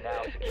diffuser is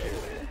now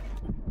secured.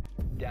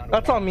 Down to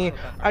That's one on me.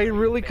 I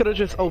really could have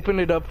just opened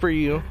it up for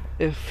you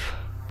if.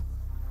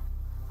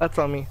 That's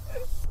on me.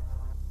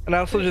 And I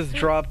also just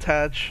dropped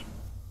hatch.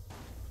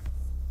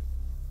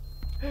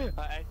 I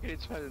actually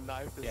tried to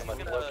knife this. Yeah, He's must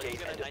gonna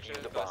locate and nitro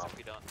defuse the us bomb. if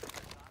we don't.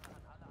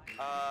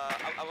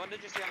 I wanted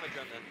to just stay on my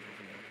drone then.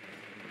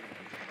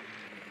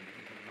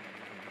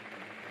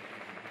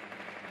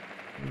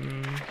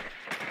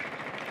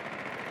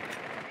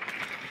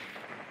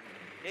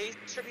 Yeah, he's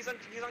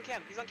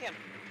on cam.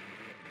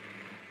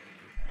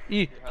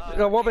 E.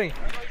 Wallbang.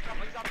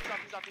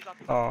 He's off.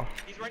 Oh.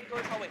 He's running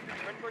towards hallway.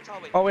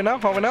 Hallway now?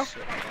 Hallway now? Uh,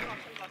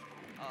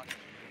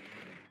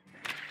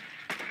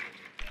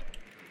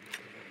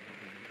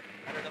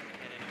 I don't know if he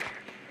can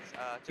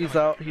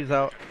anymore. He's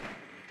out.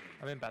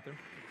 I'm in bathroom.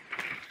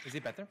 Is he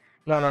bathroom?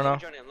 No. I'm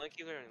keep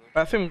learning.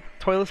 Bathroom,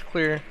 toilet's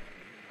clear.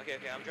 Okay,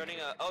 I'm joining.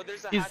 Oh,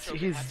 there's a hatch open.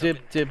 He's hatch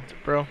dipped,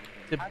 bro.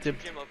 Hatch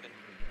Dipped. gym open.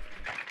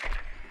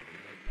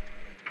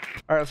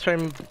 Alright, let's try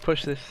and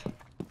push this.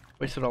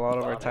 Wasted a lot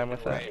of our time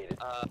with that.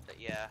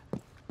 Yeah.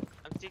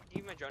 I'm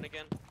taking my drone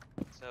again.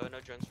 So no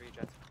drones for you,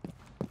 Jets.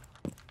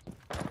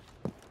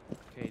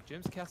 Okay,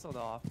 Jim's castled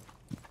off.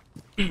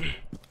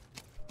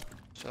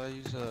 Should I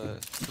use can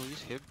we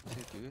use him to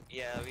do it?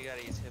 Yeah, we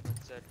gotta use him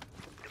instead.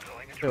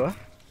 Wait, what?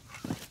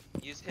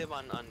 Use him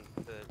on the.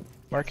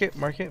 Mark it.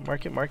 Yeah, I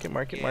got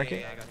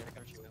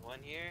you. One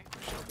here.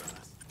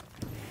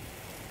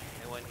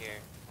 And one here.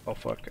 Oh,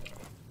 fuck.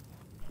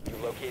 You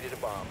located a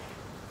bomb.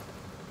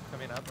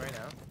 Coming up right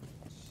now.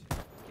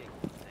 Okay,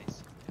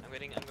 nice. I'm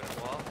gonna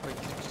wall. Wait,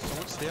 can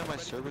someone stay on my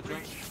server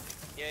drone?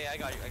 Yeah, I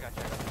got you. Alright,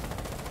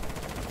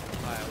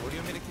 what do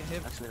you want me to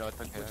hit? Actually, no,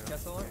 it's okay. Which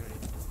castle on?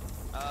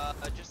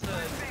 Just the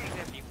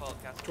default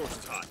cast. No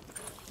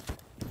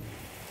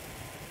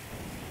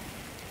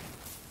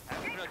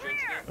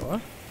drones again.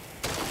 What?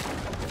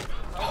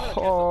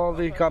 Oh,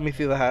 they got me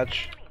through the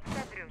hatch.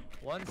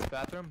 One's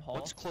bathroom, hall.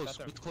 One's close.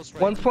 Bathroom. One's close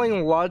right. One's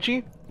playing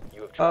Logi.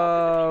 You have dropped the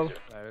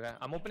diffuser. Alright, we got-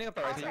 I'm opening up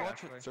the right Can you side.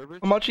 watch with servers?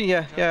 I'm watching,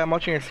 yeah, I'm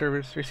watching your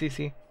servers, your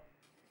CC.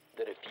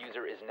 The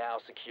diffuser is now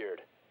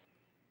secured.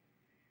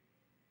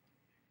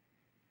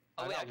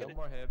 Oh wait, I got could. one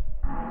more hit.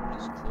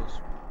 Just close.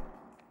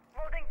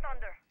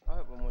 I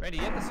have one more. Randy,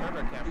 you have the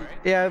server cam, right?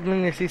 Yeah, I'm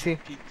in your CC.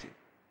 Peeked.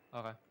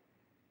 Okay.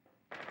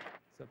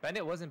 So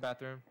Bandit was in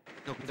bathroom.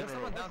 No, Is no, there no,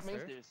 someone no. That's main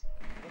downstairs? stairs.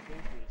 That's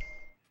main stairs.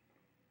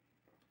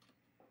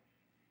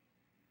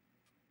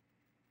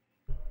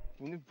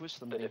 We need to push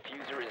them. The man.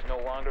 diffuser is no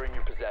longer in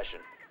your possession.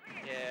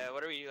 Yeah,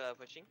 what are we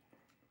pushing?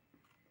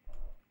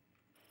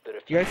 The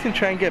You guys can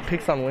try and get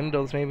picks on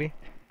windows, maybe.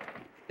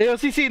 Yo,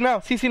 CC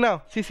now.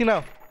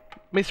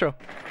 Maestro.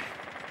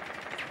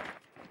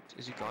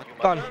 Is he gone?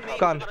 Gone.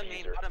 Bottom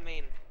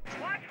main.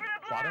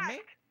 Bottom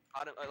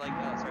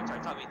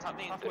main? Top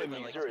main. The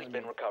diffuser has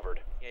been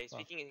recovered. Yeah, he's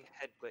speaking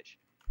head glitch.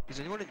 Is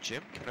anyone in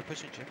gym? Can I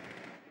push in gym?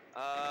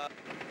 I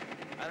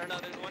don't know.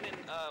 There's one in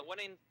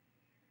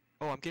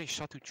Oh, I'm getting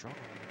shot through drone.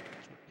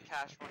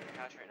 cash. One in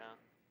cash right now.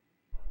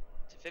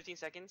 15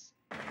 seconds.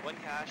 One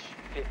cash.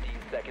 15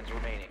 seconds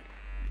remaining.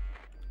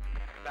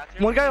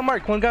 Bathroom. One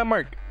guy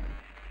mark.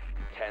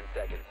 10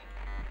 seconds.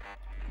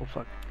 Oh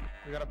fuck.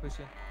 We gotta push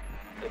in.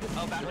 The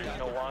diffuser bathroom. is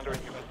no longer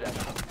in your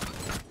possession.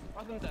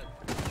 Bathroom dead.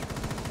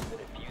 The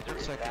diffuser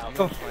is Second. now You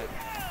Oh. gotta fight.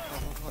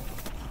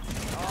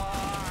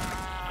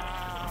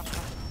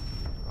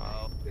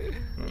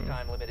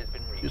 Time limit has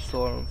been You're reached.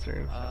 still on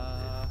serve.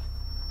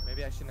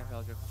 Maybe I shouldn't have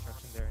held your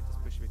construction there and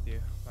just push with you.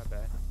 My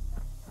bad.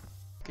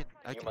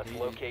 I You can must hear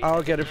you. locate. I'll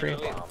and get it defuse for you.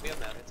 the We bomb. have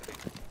that. It's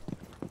okay.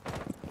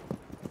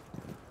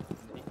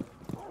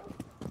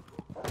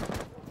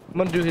 I'm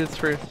gonna do his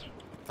first.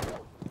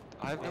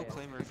 I have no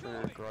claimer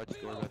for garage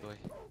door, by the way.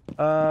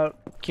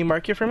 Can you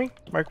mark it for me?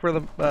 Mark where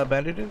the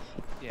bandit is?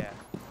 Yeah.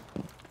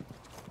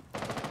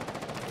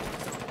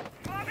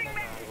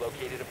 You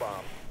located a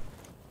bomb.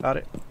 Got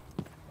it.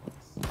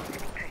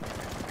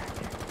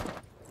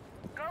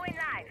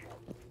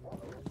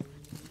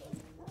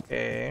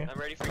 Okay. I'm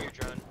ready for your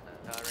drone.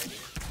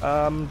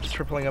 Ready? Just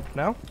rippling up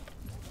now.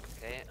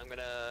 Okay, I'm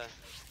gonna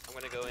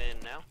go in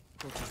now.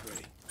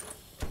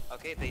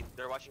 Okay,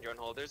 they're watching drone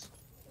holders.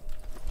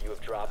 You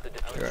have dropped the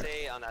I would diffuser.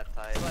 say on that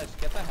side. Flash,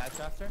 get the hatch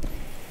after.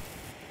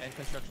 And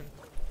construction.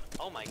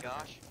 Oh my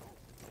gosh.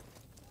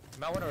 You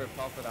might want to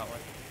repel for that one.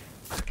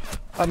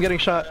 I'm getting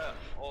shot.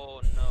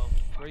 Oh no.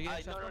 Where are you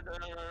getting No, shot no, from? no, no,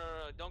 no, no,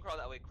 no, don't crawl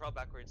that way. Crawl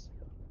backwards.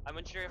 I'm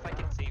unsure if I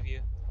can save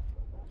you.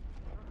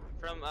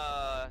 From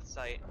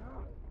sight.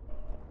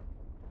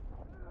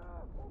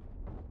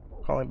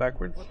 Calling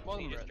backwards. So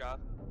you just drop.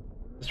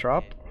 Just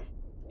drop.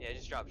 Yeah,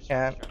 just drop. Just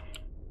Can't. drop. Just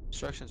drop.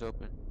 Instructions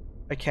open.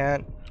 I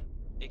can't.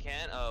 You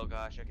can? Oh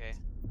gosh. Okay.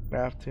 I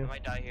have to. I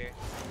might die here.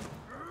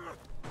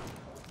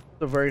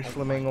 It's a very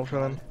slim angle for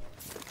them.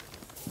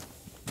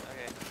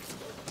 Okay.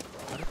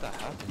 How did that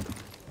happen?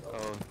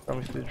 Oh, Let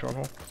me see the drone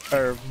hole.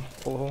 Or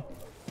bullet hole.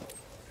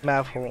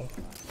 Mav hole.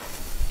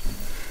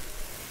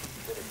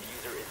 The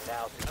diffuser is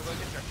now I'll go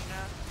construction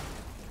now.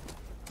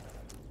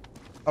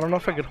 I don't know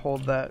if I could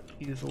hold that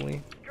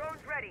easily.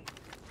 Drone's ready.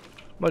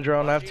 My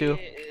drone, I have to.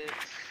 It's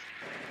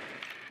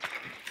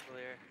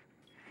clear.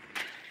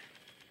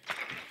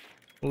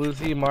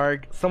 Lucy,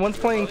 Mark. Someone's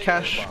playing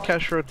cash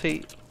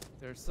rotate.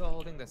 They're still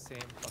holding the same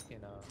fucking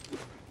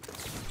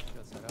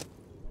shield setup.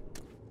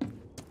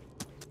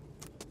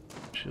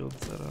 Shield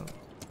setup.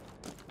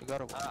 we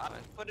got a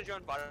Put a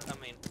drone bottom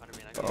main. I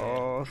got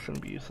Oh, it's gonna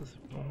be useless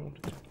if we don't hold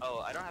it. Oh,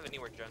 I don't have any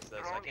more drones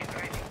though, so I can't.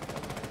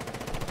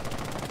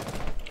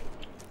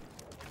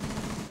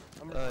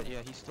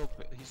 yeah, he's still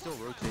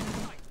rotating.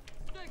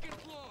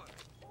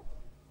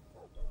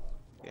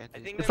 Yeah, I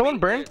think Did someone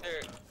burn?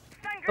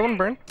 Someone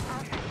burn?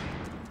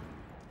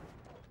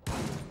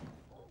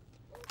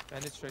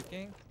 Bandit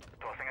striking.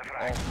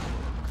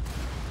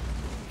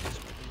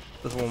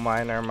 This will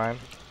mine our mine.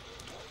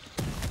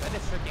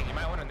 Bandit striking. You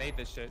might want to nade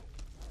this shit.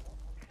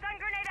 Stun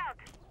grenade out.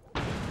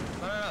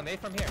 No, nade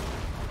from here.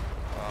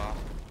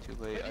 Too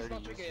late. I He's not already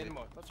used tricking it.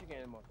 anymore. Not tricking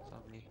anymore. It's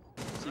on me.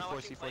 No, C4,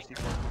 I keep C4, playing. C4.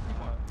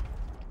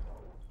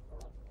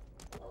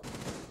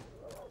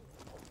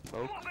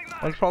 Smoke.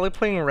 One's probably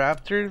playing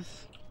Raptors.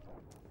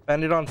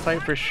 Bandit on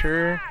site for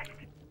sure.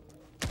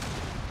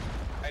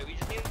 Alright, we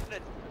just need to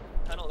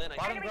tunnel in.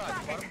 Bottom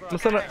garage. Bottom garage.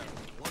 Listen up.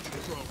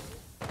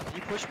 Can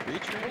you push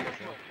breach maybe?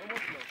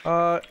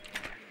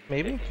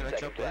 Maybe? Can I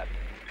jump in?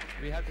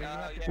 We have to.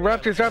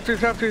 Raptors.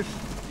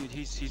 Dude,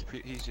 he's just.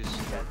 10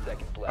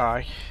 seconds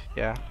left.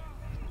 Yeah.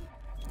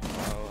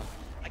 Oh,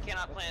 I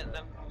cannot plant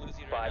them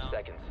losing 5 right now.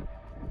 seconds.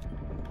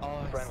 Oh,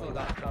 it's Friendly still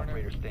that last corner.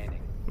 operator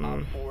standing.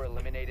 Op 4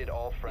 eliminated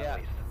all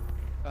friendlies.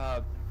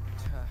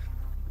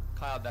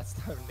 Kyle, that's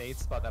the nade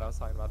spot that I was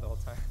talking about the whole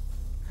time.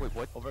 wait,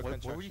 what? Over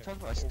What were you construction.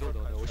 talking about? I still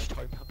don't know what you're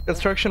talking about.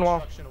 Construction wall.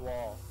 Construction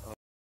wall.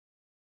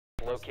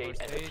 Locate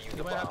and Stage. defuse He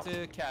the went up bomb.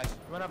 to cash.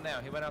 He went up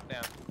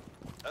now.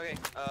 Okay,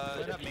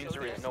 The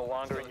diffuser is no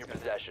longer in your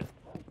possession.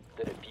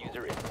 The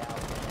diffuser is now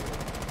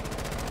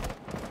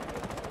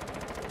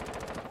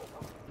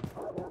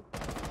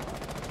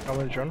I'm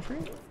gonna drone free?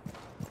 One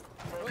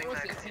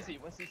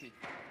CC.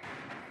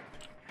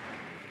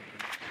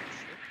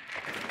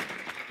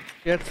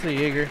 Yeah, it's the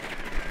Jaeger.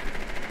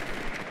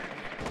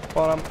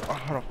 Well,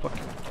 hold on, fuck.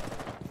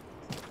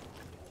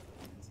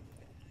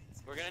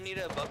 we're gonna need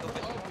a buckle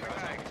fit.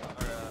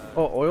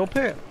 Oh, oil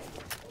pit?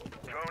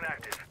 Drone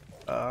active.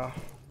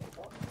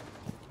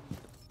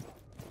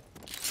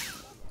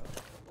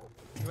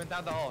 He went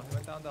down the hall.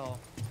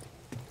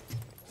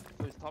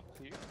 So it's top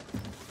clear.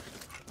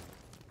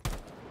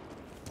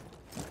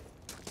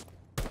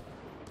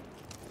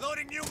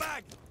 Loading new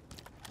mag.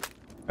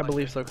 I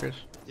believe so, Chris.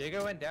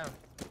 Jaeger went down.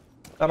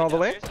 Down all the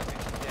way?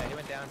 Yeah, he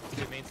went down to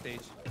the main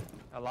stage.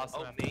 I lost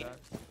him Oh, after main? that.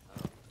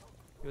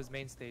 He was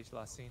main stage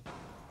last scene.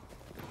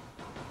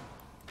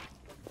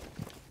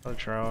 Oh,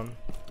 drone.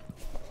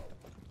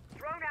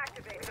 Drone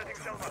activated.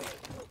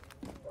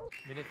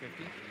 Minute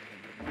 50.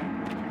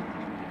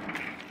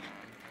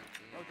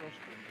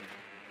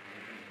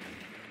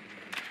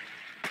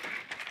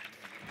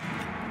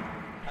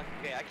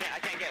 Okay, I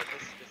can't get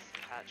this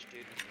hatch,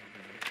 dude.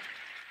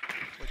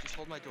 Wait, just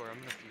hold my door. I'm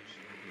gonna fuse.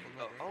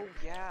 Hold my door. Oh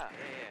yeah.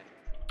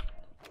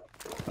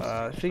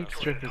 I think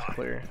strip is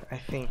clear. I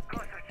think.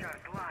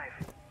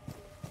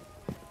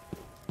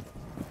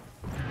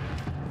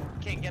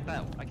 Can't get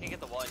that. I can't get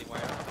the wall anymore.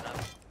 I don't have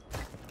enough.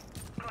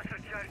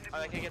 Oh,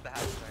 I can't get the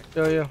hatch.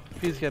 Sorry. Yo,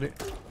 please get it.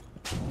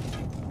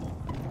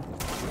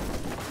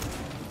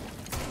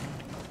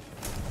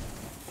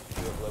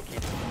 You have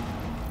located.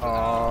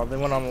 Oh, they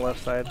went on the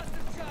left side.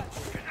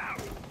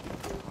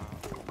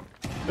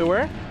 Wait,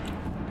 where?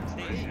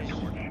 Stage.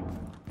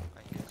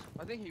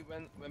 I think he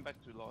went back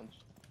to launch.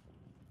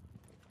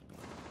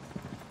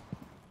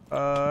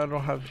 I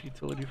don't have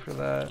utility for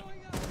that.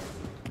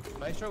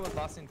 Maestro was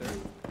lost in dirt.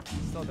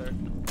 Still dirt.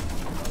 Don't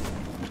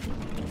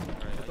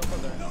go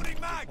there. Loading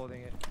He's mag.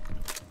 holding it.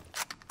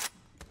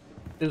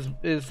 Is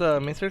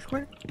main stairs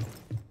clear?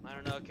 I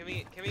don't know. Can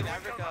we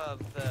maverick the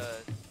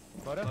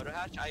Moto? motor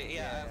hatch?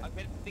 Yeah. I'm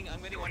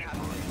getting one half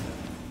of it. So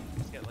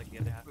just get like the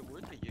other half. Wait,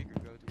 where'd the Jaeger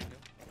go? Do we know?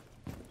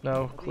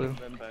 No clue.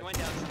 Went back. He went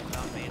down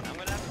main. I'm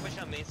gonna have to push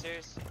down main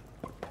stairs.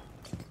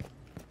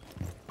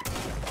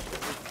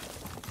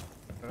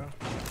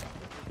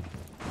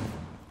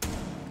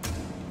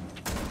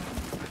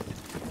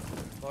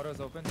 Moto's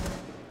open.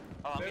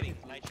 Oh, I'm getting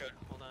nitro.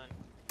 Hold on.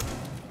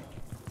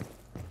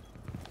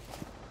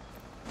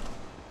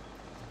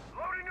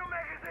 Loading new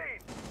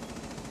magazine.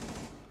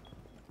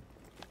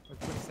 With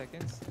 27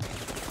 seconds.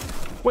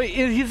 Wait,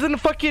 he's in the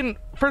fucking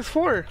first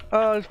floor.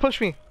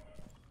 Push me.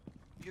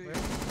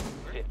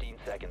 15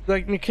 seconds.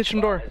 Like in the kitchen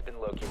Bomb door. has been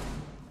located.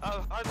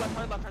 Oh, hard left,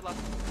 hard left, hard left.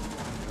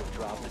 You have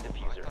dropped the I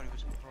diffuser. thought he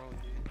was pro,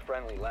 dude.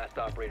 Friendly, last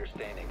operator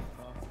standing.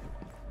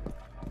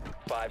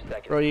 5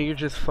 seconds. Bro, you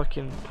just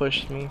fucking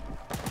pushed me.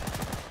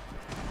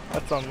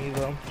 That's on me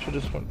though. Should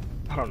just went.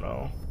 I don't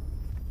know.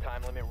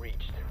 Time limit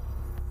reached.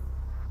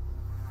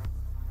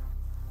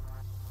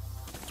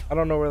 I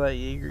don't know where that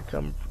Jaeger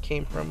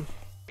came from.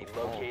 Be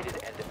located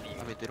and I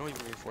defused. mean, they don't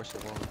even reinforce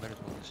the wall. We might as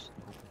well just.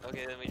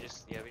 Okay, then we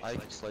just, yeah, we I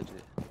just can sledge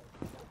it.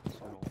 So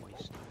I don't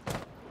waste.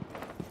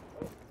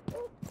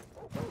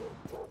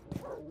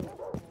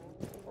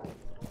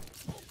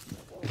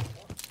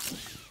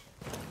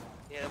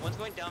 yeah, one's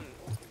going down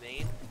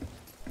main.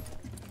 I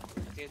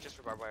think it's just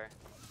for barbed wire.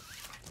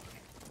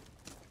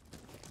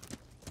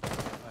 Oh,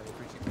 you're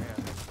breaching me.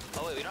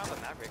 Oh wait, we don't have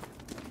a Maverick.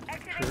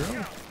 Exiting True.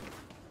 zone.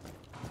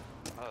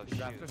 Oh The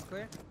shoot. Raptors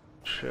clear?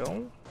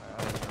 Chill.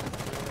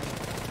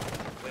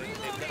 Wait,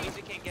 that means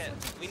we can't get.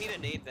 We need a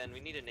nade then. We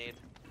need a nade.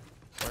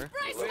 Where?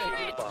 You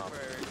located bomb.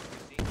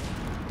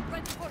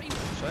 Ready for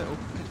impact. Should I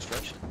open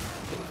construction?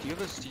 Do you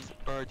have a Steve?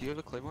 Or do you have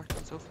a Claymore?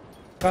 Soph?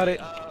 Got it.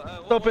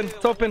 It's open.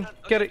 It's open.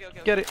 Get it.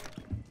 Get it.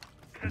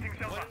 Setting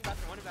self One up. in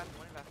bathroom, one in bathroom,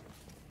 one in bathroom.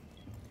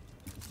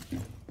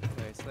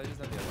 Okay, Sledge is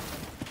on the other side.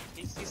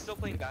 He's still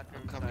playing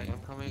bathroom. I'm coming. side.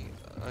 I'm coming.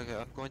 Okay,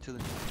 I'm going to the.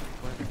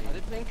 Are they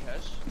playing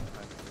cash?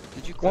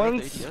 Did you clear the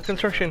One's ADS?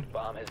 construction.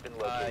 Bomb has been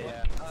located.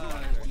 Yeah.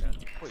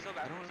 Wait, Still I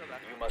bathroom, don't. still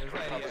bathroom. You must There's no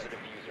recover idea. the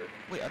diffuser.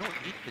 Wait, I don't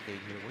need the nade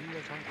here. What are you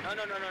guys talking about?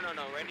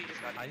 No. Randy just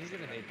got. I need to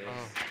nade this.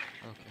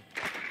 Oh, okay.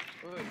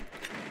 Wait,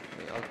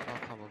 Wait, I'll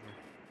come over.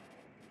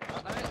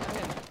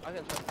 I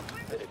can try.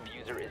 The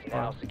diffuser is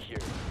now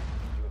secured.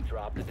 You have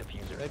dropped the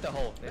diffuser. Nade the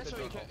hole. Nade That's the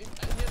why you drone can.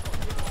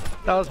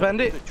 hole. That was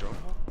Bandit. The drone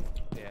hole?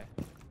 Yeah.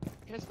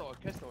 Cash door,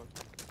 cash door.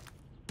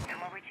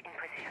 Ammo reach in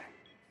position.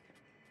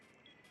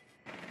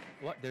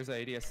 What? There's an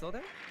ADS still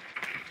there?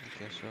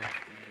 Okay, so.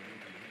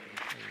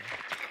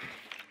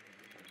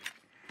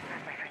 As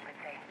my friend would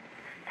say,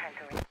 time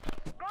to leave.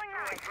 Going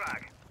right.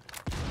 Frag.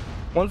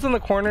 One's in the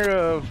corner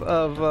of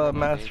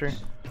Master.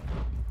 Nades.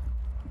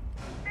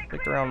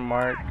 Like around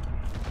Mark.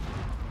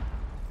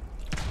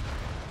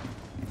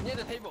 Near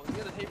the table,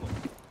 near the table.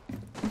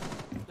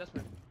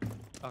 Jasper.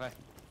 Okay.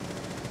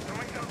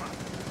 Throwing self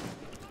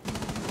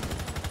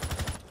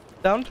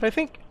up. Down, I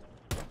think.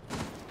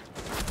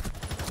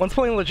 One's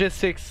pulling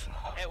logistics.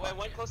 Hey,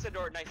 one close to the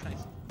door. Nice.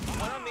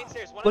 One on main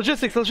stairs. One on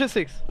Logistics.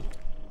 Logistics.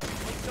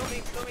 Still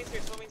main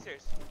stairs.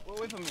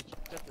 Wait for me,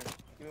 Jasper.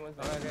 Give me one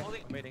Okay, second. okay.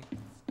 Holding- I'm waiting.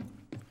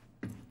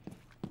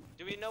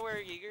 Do we know where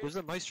Jaeger There's is?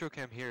 a Maestro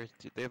cam here.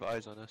 They have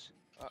eyes on us.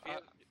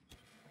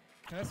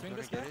 Can I swing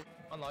Wanna this get guy? it?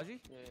 On Logi?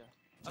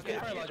 The Okay,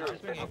 diffuser has been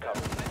swinging.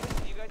 recovered.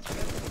 You guys.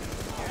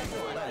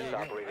 Last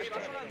operator Wait, last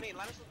one standing. on main.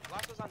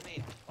 Last was on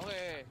main.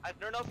 Okay. I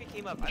don't know if he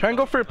came up. Try and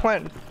go for a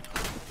plant.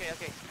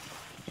 Okay.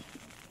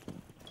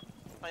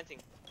 Planting.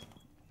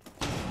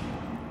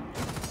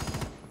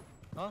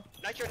 Huh?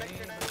 Nitro.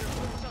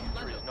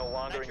 Diffuser is no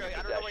longer in Nitro, your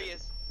I don't know where he possession.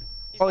 is.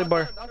 He's Poly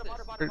bar. bottom,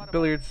 Or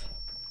billiards.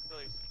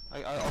 Billiards.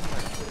 I'll The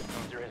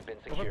diffuser has been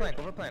Go for secured. plan,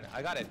 go for plan.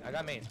 I got it. I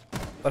got main.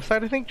 Left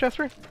side, I think,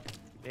 Jasper.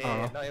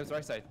 Yeah, no, it was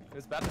right side. It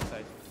was bathroom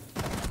side.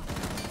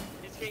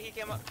 He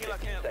came up. 15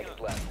 seconds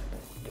left.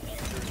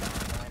 Diffuser is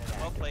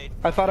Well played.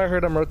 I thought I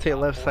heard him rotate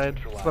left side.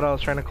 That's what I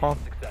was trying to call.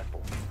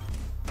 successful.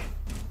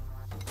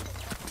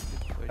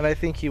 And I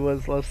think he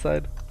was left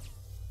side.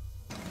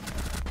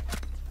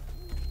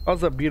 That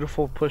was a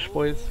beautiful push,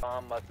 boys.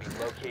 Bomb must be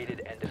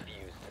located and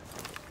defused.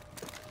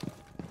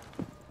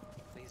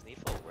 Please need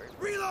full work.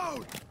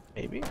 Reload!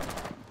 Maybe. I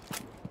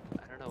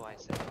don't know why I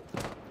said it.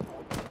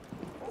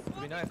 Do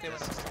we know if they were...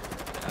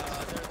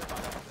 They're the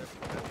bottom.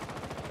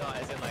 No,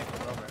 as in like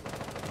over.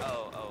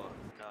 Oh,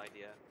 no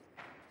idea.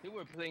 They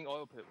were playing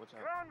oil pit, watch out.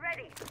 Drone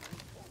ready.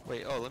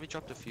 Wait, oh, let me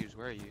drop the fuse.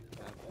 Where are you?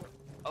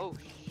 Oh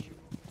shoot.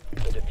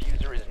 The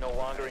diffuser is no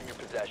longer in your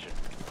possession.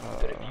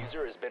 The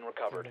diffuser has been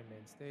recovered.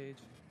 Main stage.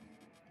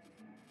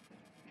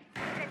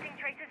 Setting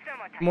traces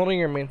thermite. I'm holding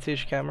your main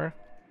stage camera.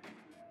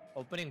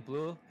 Opening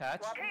blue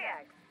hatch.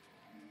 Tag.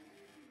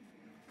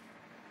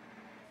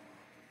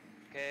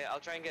 Okay, I'll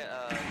try and get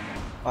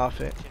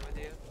Off it. chin with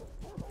you.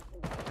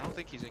 I don't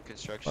think he's in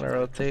construction. Wanna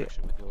rotate?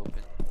 Construction window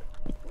open.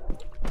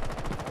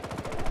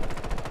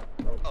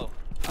 Oh,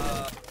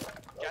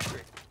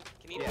 Jasper,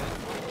 can you do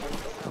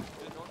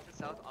north and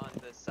south on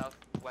the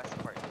southwest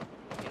part?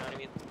 You know what I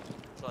mean?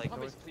 So like,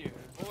 Top is clear.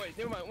 Oh wait,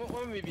 never mind.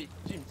 One maybe.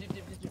 Jim.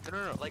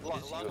 No. like You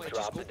long way. have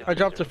dropped the I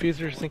dropped the diffuser. fuse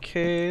just in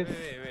case.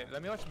 Wait.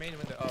 Let me watch main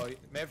window. Oh,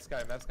 Mav's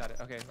got it.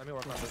 Okay, let me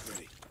work on this.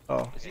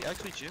 Oh. Is he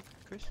actually Jim,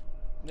 Chris?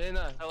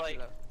 Nah. So like,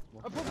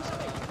 I put this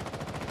something.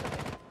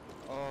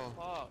 Oh.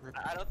 Fuck.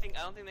 I don't think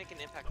they can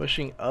impact.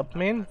 Pushing up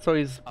main, so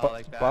he's Oh,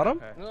 like that. bottom?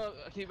 Okay. No,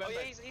 okay, Oh yeah,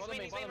 he's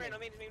main right now.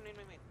 Main.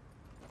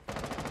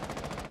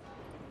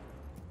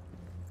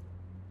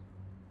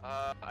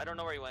 I don't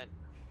know where he went.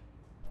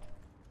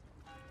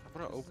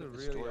 I'm gonna This is open a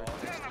this really door.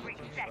 awesome Thermite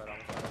team, check. but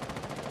I'm-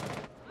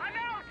 I'm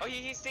out. Oh,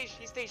 he's staged.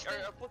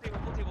 Or pull table.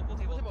 Put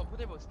him up.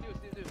 table, still.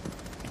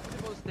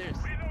 Table stairs.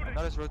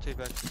 Now let's rotate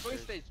back. Going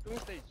stage.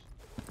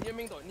 Near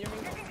main door.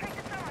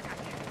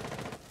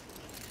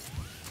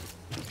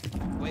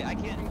 Wait, I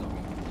can't.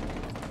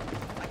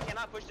 I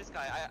cannot push this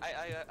guy.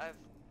 I've.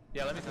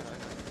 Yeah, let me touch him.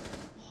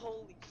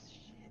 Holy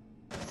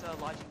shit. It's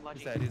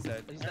lodging. He's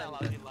dead. He's not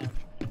lodging. Oh my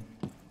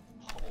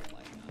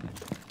god.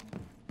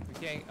 We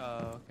can't,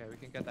 okay, we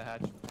can get the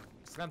hatch.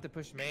 Just gonna have to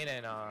push main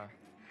and,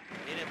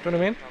 Go to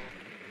main.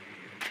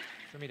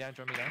 Throw me down.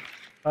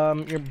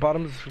 Your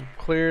bottom's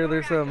clear.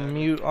 There's a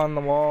mute on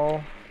the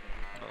wall.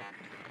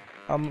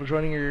 I'm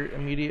joining your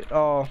immediate.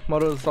 Oh,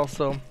 Moto's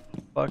also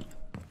fucked.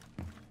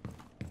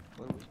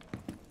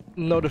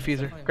 No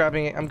diffuser.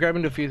 Grabbing it. I'm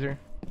grabbing diffuser.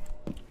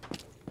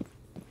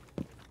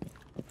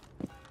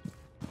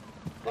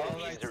 The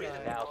diffuser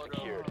is now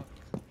secured.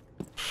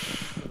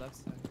 The left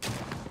side.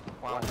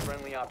 One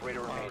friendly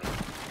operator remaining.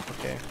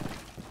 Okay.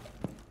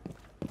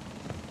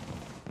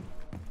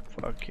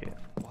 Fuck it.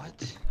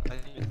 What? I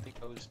didn't even think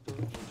I was still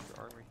engaged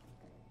for armory.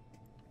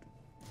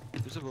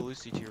 There's a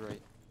Velusi to your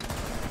right.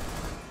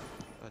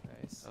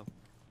 Nice. Oh.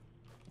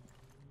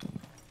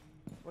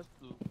 What's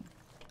blue?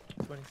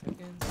 20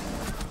 seconds.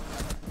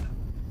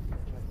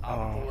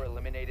 Op 4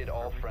 eliminated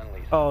all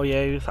friendlies. Oh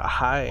yeah, he was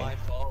high. My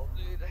fault,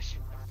 dude. I should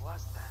have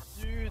lost that.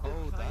 Dude,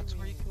 Oh, that's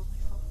where you killed me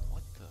from?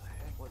 What the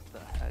heck? What the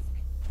heck?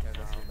 Yeah,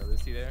 that's the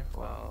Lucy there.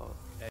 Wow.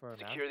 Okay, for a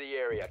map. Secure the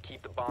area.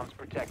 Keep the bombs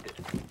protected.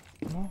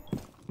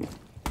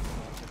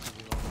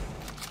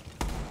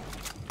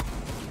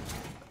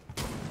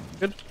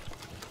 Good.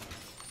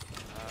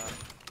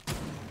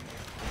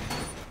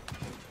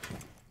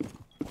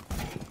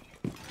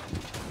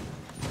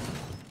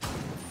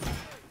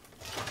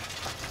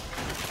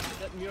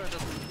 That mirror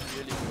doesn't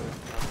really work.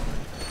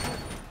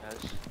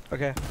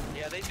 Okay.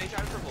 Yeah, they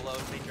tried from below.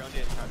 They droned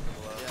it and tried from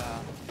below.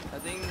 Yeah, I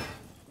think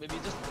maybe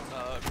just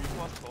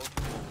reinforce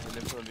both and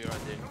then put a mirror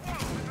there.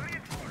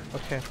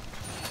 Okay.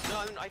 No,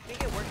 I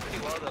think it worked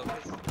pretty well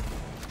though.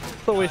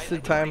 Still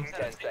wasted time.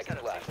 10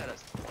 seconds left.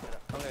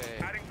 Okay.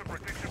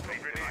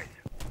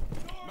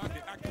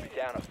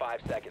 Down to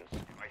 5 seconds.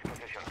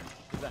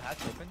 Is the hatch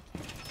open?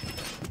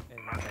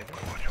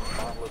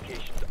 Bomb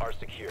locations are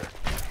secure.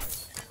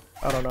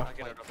 I don't know. Oh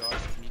my gosh,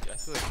 I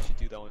feel like we should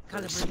do that one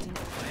first. I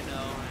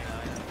know.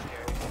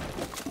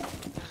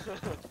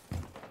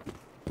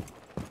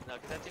 No,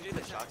 because I have to do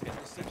the shotgun.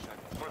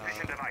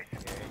 Position device.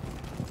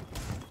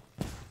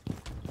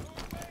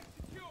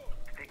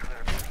 Stay clear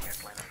of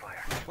enemy line of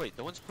fire. Wait,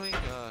 no one's playing,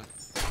 oh,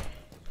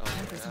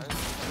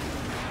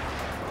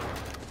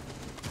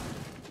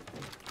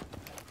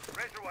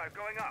 Razor wire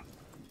going up.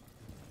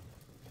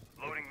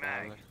 Loading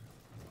mag.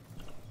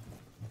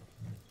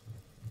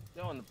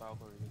 They're on the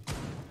balcony.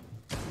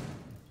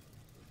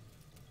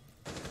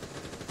 I'm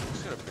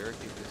just gonna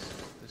barricade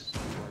this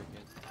door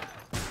again.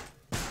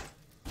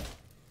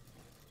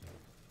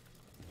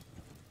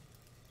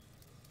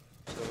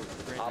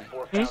 So, Op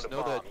 4 Brandon, found just a know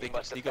bomb. that You they can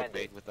must sneak defend up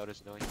main it. without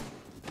us knowing.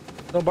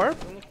 No bar?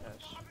 Only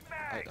cash.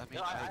 I mean,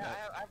 No, I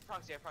have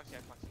proxy.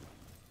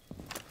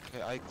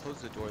 okay, I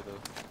closed the door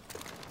though.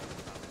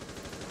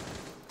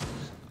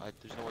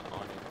 There's no one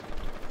on it.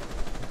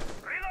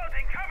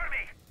 Reloading, cover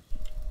me.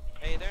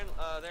 Hey, they're in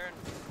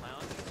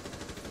lounge.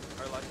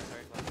 Or lodge,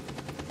 sorry.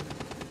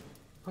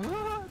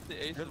 The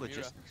ace They're of mirror.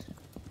 logistics.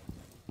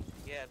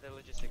 Yeah, they're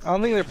logistics. I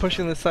don't think they're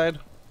pushing this side.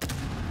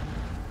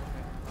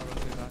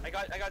 I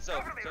got Zoe.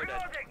 Cover me, Zoe dead.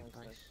 reloading.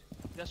 Nice.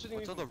 They're shooting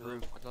What's me on the from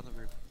roof? What's on the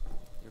roof?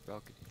 Your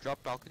balcony.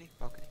 Drop balcony?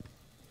 Okay.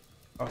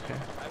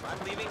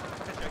 I'm leaving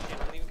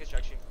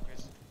construction.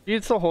 Chris. You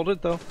can still hold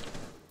it though.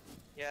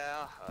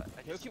 Yeah,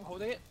 He'll keep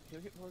holding it.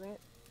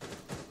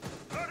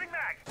 Loading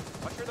mag.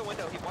 Watch for the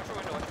window. Watch your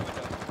window.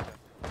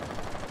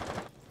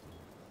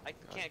 I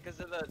can't because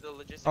of the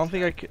logistics. I don't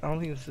think I don't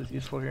think this is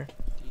useful here. Do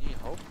you need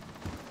help?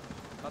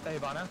 Got the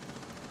Hibana.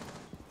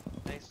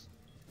 Nice.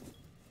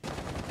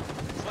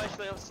 Splash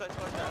that outside.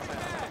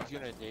 He's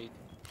gonna nade.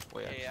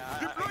 Wait, Yeah,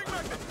 actually, I'm I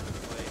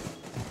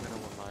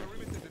don't want mine.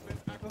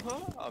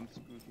 I'm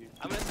screwed here.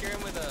 gonna scare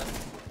him with a.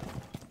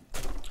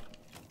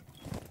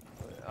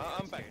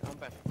 I'm back.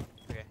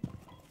 Okay.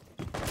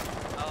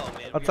 Oh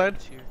man. Outside?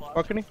 we are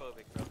Balcony?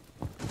 claustrophobic, bro.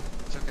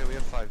 It's okay, we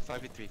have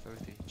 5v3,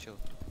 chill.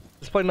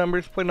 Just play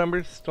numbers.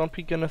 Don't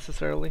peek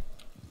unnecessarily.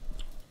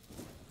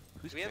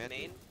 Who's Do we have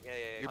commanding? main? Yeah.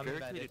 You're I'm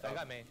barricaded I off.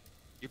 got main.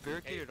 You're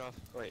barricaded off.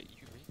 Wait,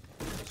 you read?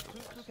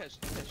 Two cash.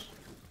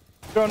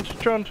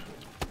 Drone.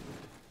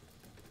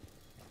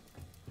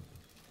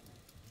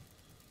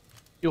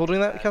 You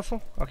holding that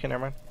castle? Okay,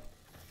 never mind.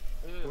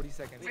 40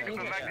 seconds. Come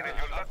left. back to the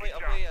I'll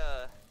play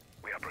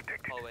We are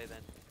protected. hallway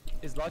then.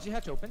 Is Logi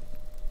hatch open?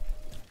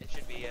 It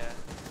should be,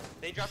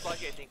 they dropped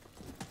Logi, I think.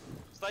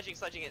 Sledging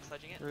it.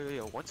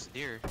 Yo, one's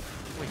near.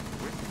 Wait,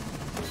 where?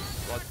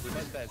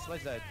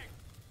 Sledge dead.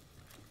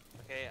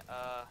 Okay,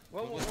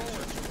 Whoa.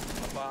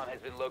 A bomb has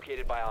been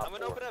located by Op I'm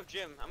gonna 4. open up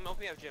gym.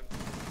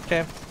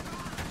 Okay.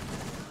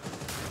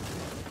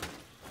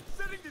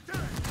 Setting the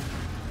turret.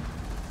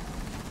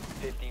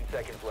 15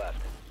 seconds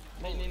left.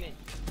 Main.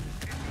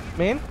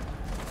 Main?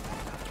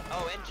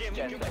 Oh, and gym.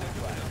 10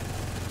 seconds left.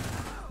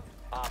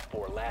 Op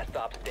Op 4, last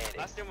stop standing.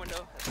 Last in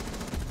window.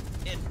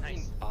 In,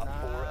 nice. Op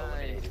 4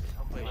 eliminated.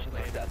 Mission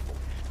successful.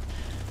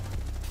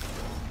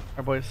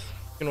 Alright, boys.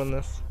 We can win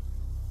this.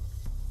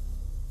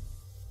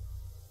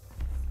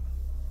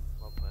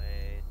 Well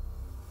played.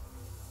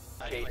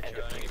 Locate and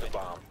defuse the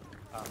bomb.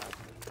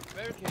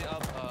 Barricade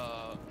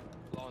up,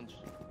 launch.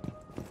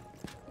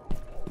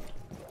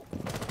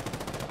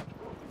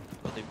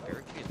 Oh, they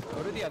barricade.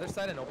 Go to the other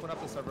side and open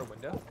up the server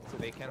window so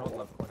they can't hold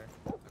left corner.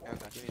 Okay,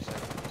 give me a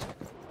second.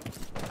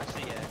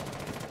 Actually, yeah.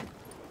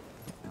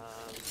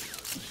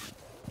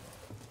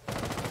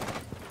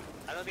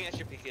 I don't think I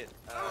should pick it.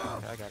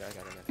 Okay, I got it.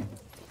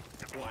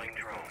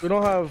 We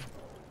don't have.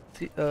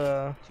 Dude,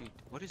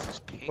 what is this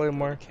ping? Play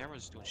more. The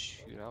camera's doing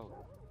shoot out.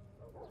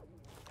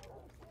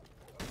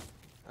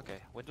 Okay,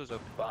 windows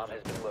open. Bomb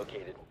has been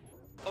located.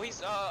 Oh,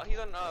 he's on,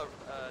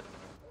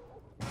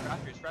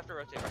 rafters. Rafter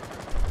rotate.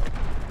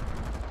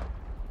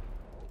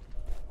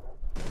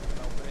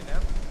 Open it now.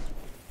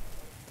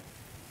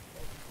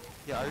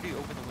 Yeah, I already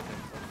opened the window.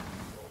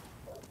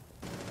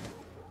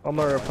 I'm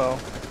gonna repel.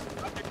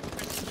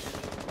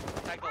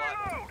 Tag the lot.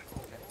 I'm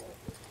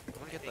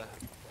gonna get the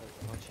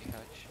launching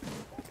hatch.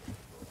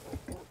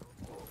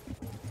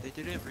 They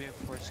didn't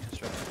reinforce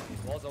construction.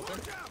 Walls open.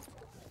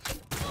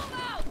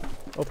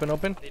 Open.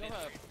 They didn't.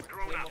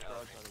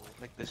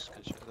 Like this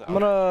construction. I'm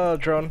gonna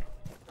drone.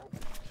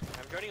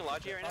 I'm joining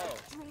Logi right now.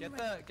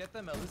 Oh, get the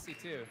Melusi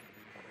too.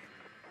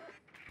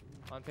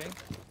 On ping.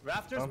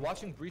 Rafters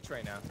watching breach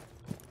right now.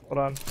 Hold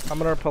on. I'm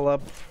gonna repel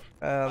up,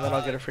 and then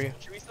I'll get it for you.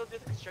 Should we still do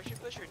the construction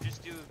push or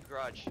just do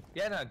garage?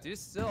 Yeah, no,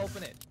 just still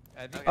open it.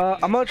 I think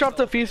I'm gonna drop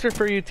the fuser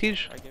for you,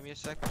 Teach. Alright, give me a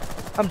second.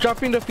 I'm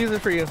dropping the fuser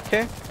for you,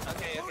 okay?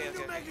 Okay.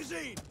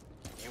 Magazine.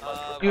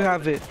 You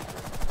have it.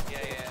 Yeah.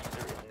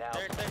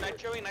 There is now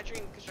They're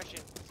nitroing construction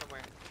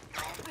somewhere.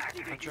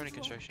 I'm joining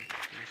construction. Give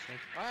me a second.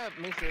 I have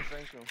Mr.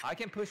 Essential. I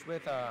can push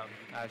with Ash.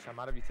 I'm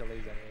out of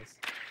utilities anyways.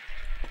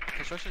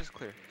 Construction is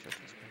clear.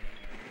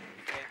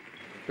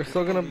 They're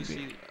still gonna You be.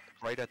 see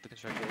right at the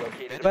construction.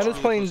 Located. Ben is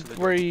really playing close to the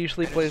where door. he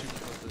usually Ben is plays. super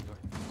close to the door.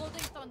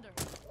 Loading thunder.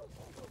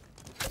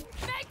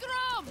 Make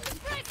room!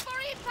 Brace for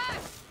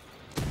impact!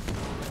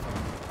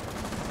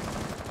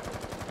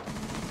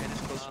 Ben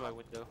is close to my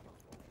window.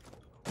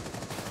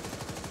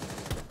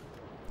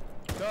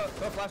 Go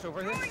flash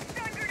over here.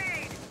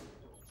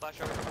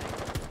 Flash over.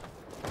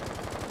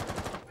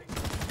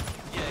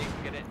 Yeah, you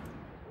can get it.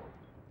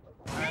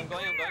 Alright, I'm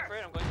going for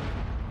it.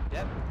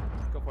 Yep.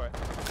 Go for it.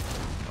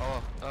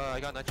 Oh, I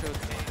got nitro.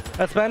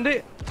 That's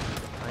Bandit.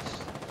 Nice.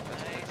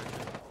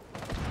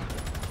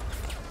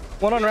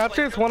 One on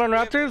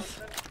Raptors.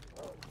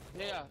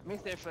 Yeah,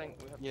 Mr. Flank.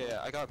 We have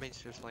Yeah, I got main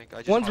stairs flank. I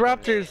just One's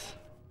hopped on it. Raptors.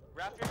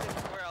 Raptors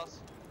and where else?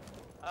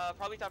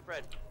 Probably top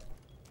red.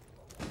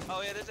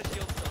 Oh yeah, there's a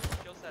shield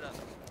set up.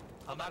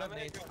 I'm out of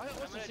nades. I don't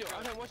watch the shield.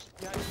 I don't watch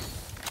behind you.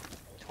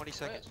 20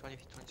 seconds. 20 I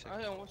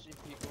seconds. don't watch the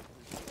people.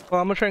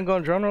 Well, I'm gonna try and go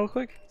on drone real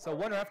quick. So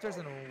one Raptors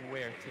and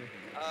where too?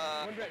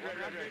 One red.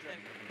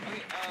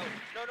 Okay,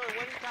 no,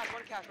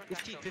 one cash.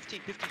 15.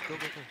 Go.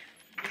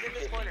 He's in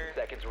this corner. 15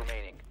 seconds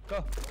remaining.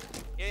 Go.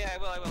 Yeah, I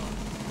will.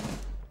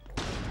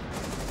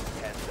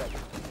 10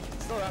 seconds.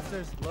 Still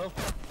Raptors. Low. I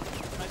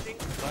think.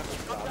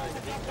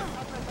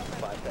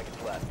 5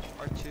 seconds left.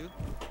 R2.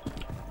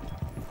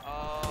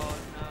 Oh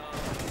no.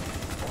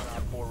 1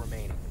 on 4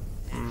 remaining.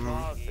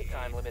 The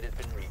time limit has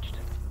been reached.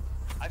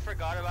 I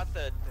forgot about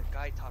the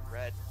guy top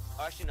red.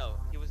 Oh, actually no,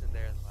 he wasn't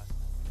there the last time.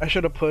 I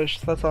should have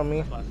pushed. That's on me.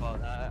 That's my fault.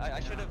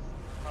 I should have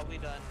probably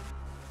done.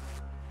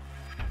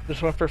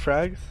 Just went for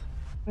frags,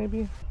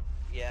 maybe.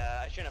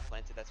 Yeah, I shouldn't have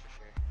planted. That's for sure.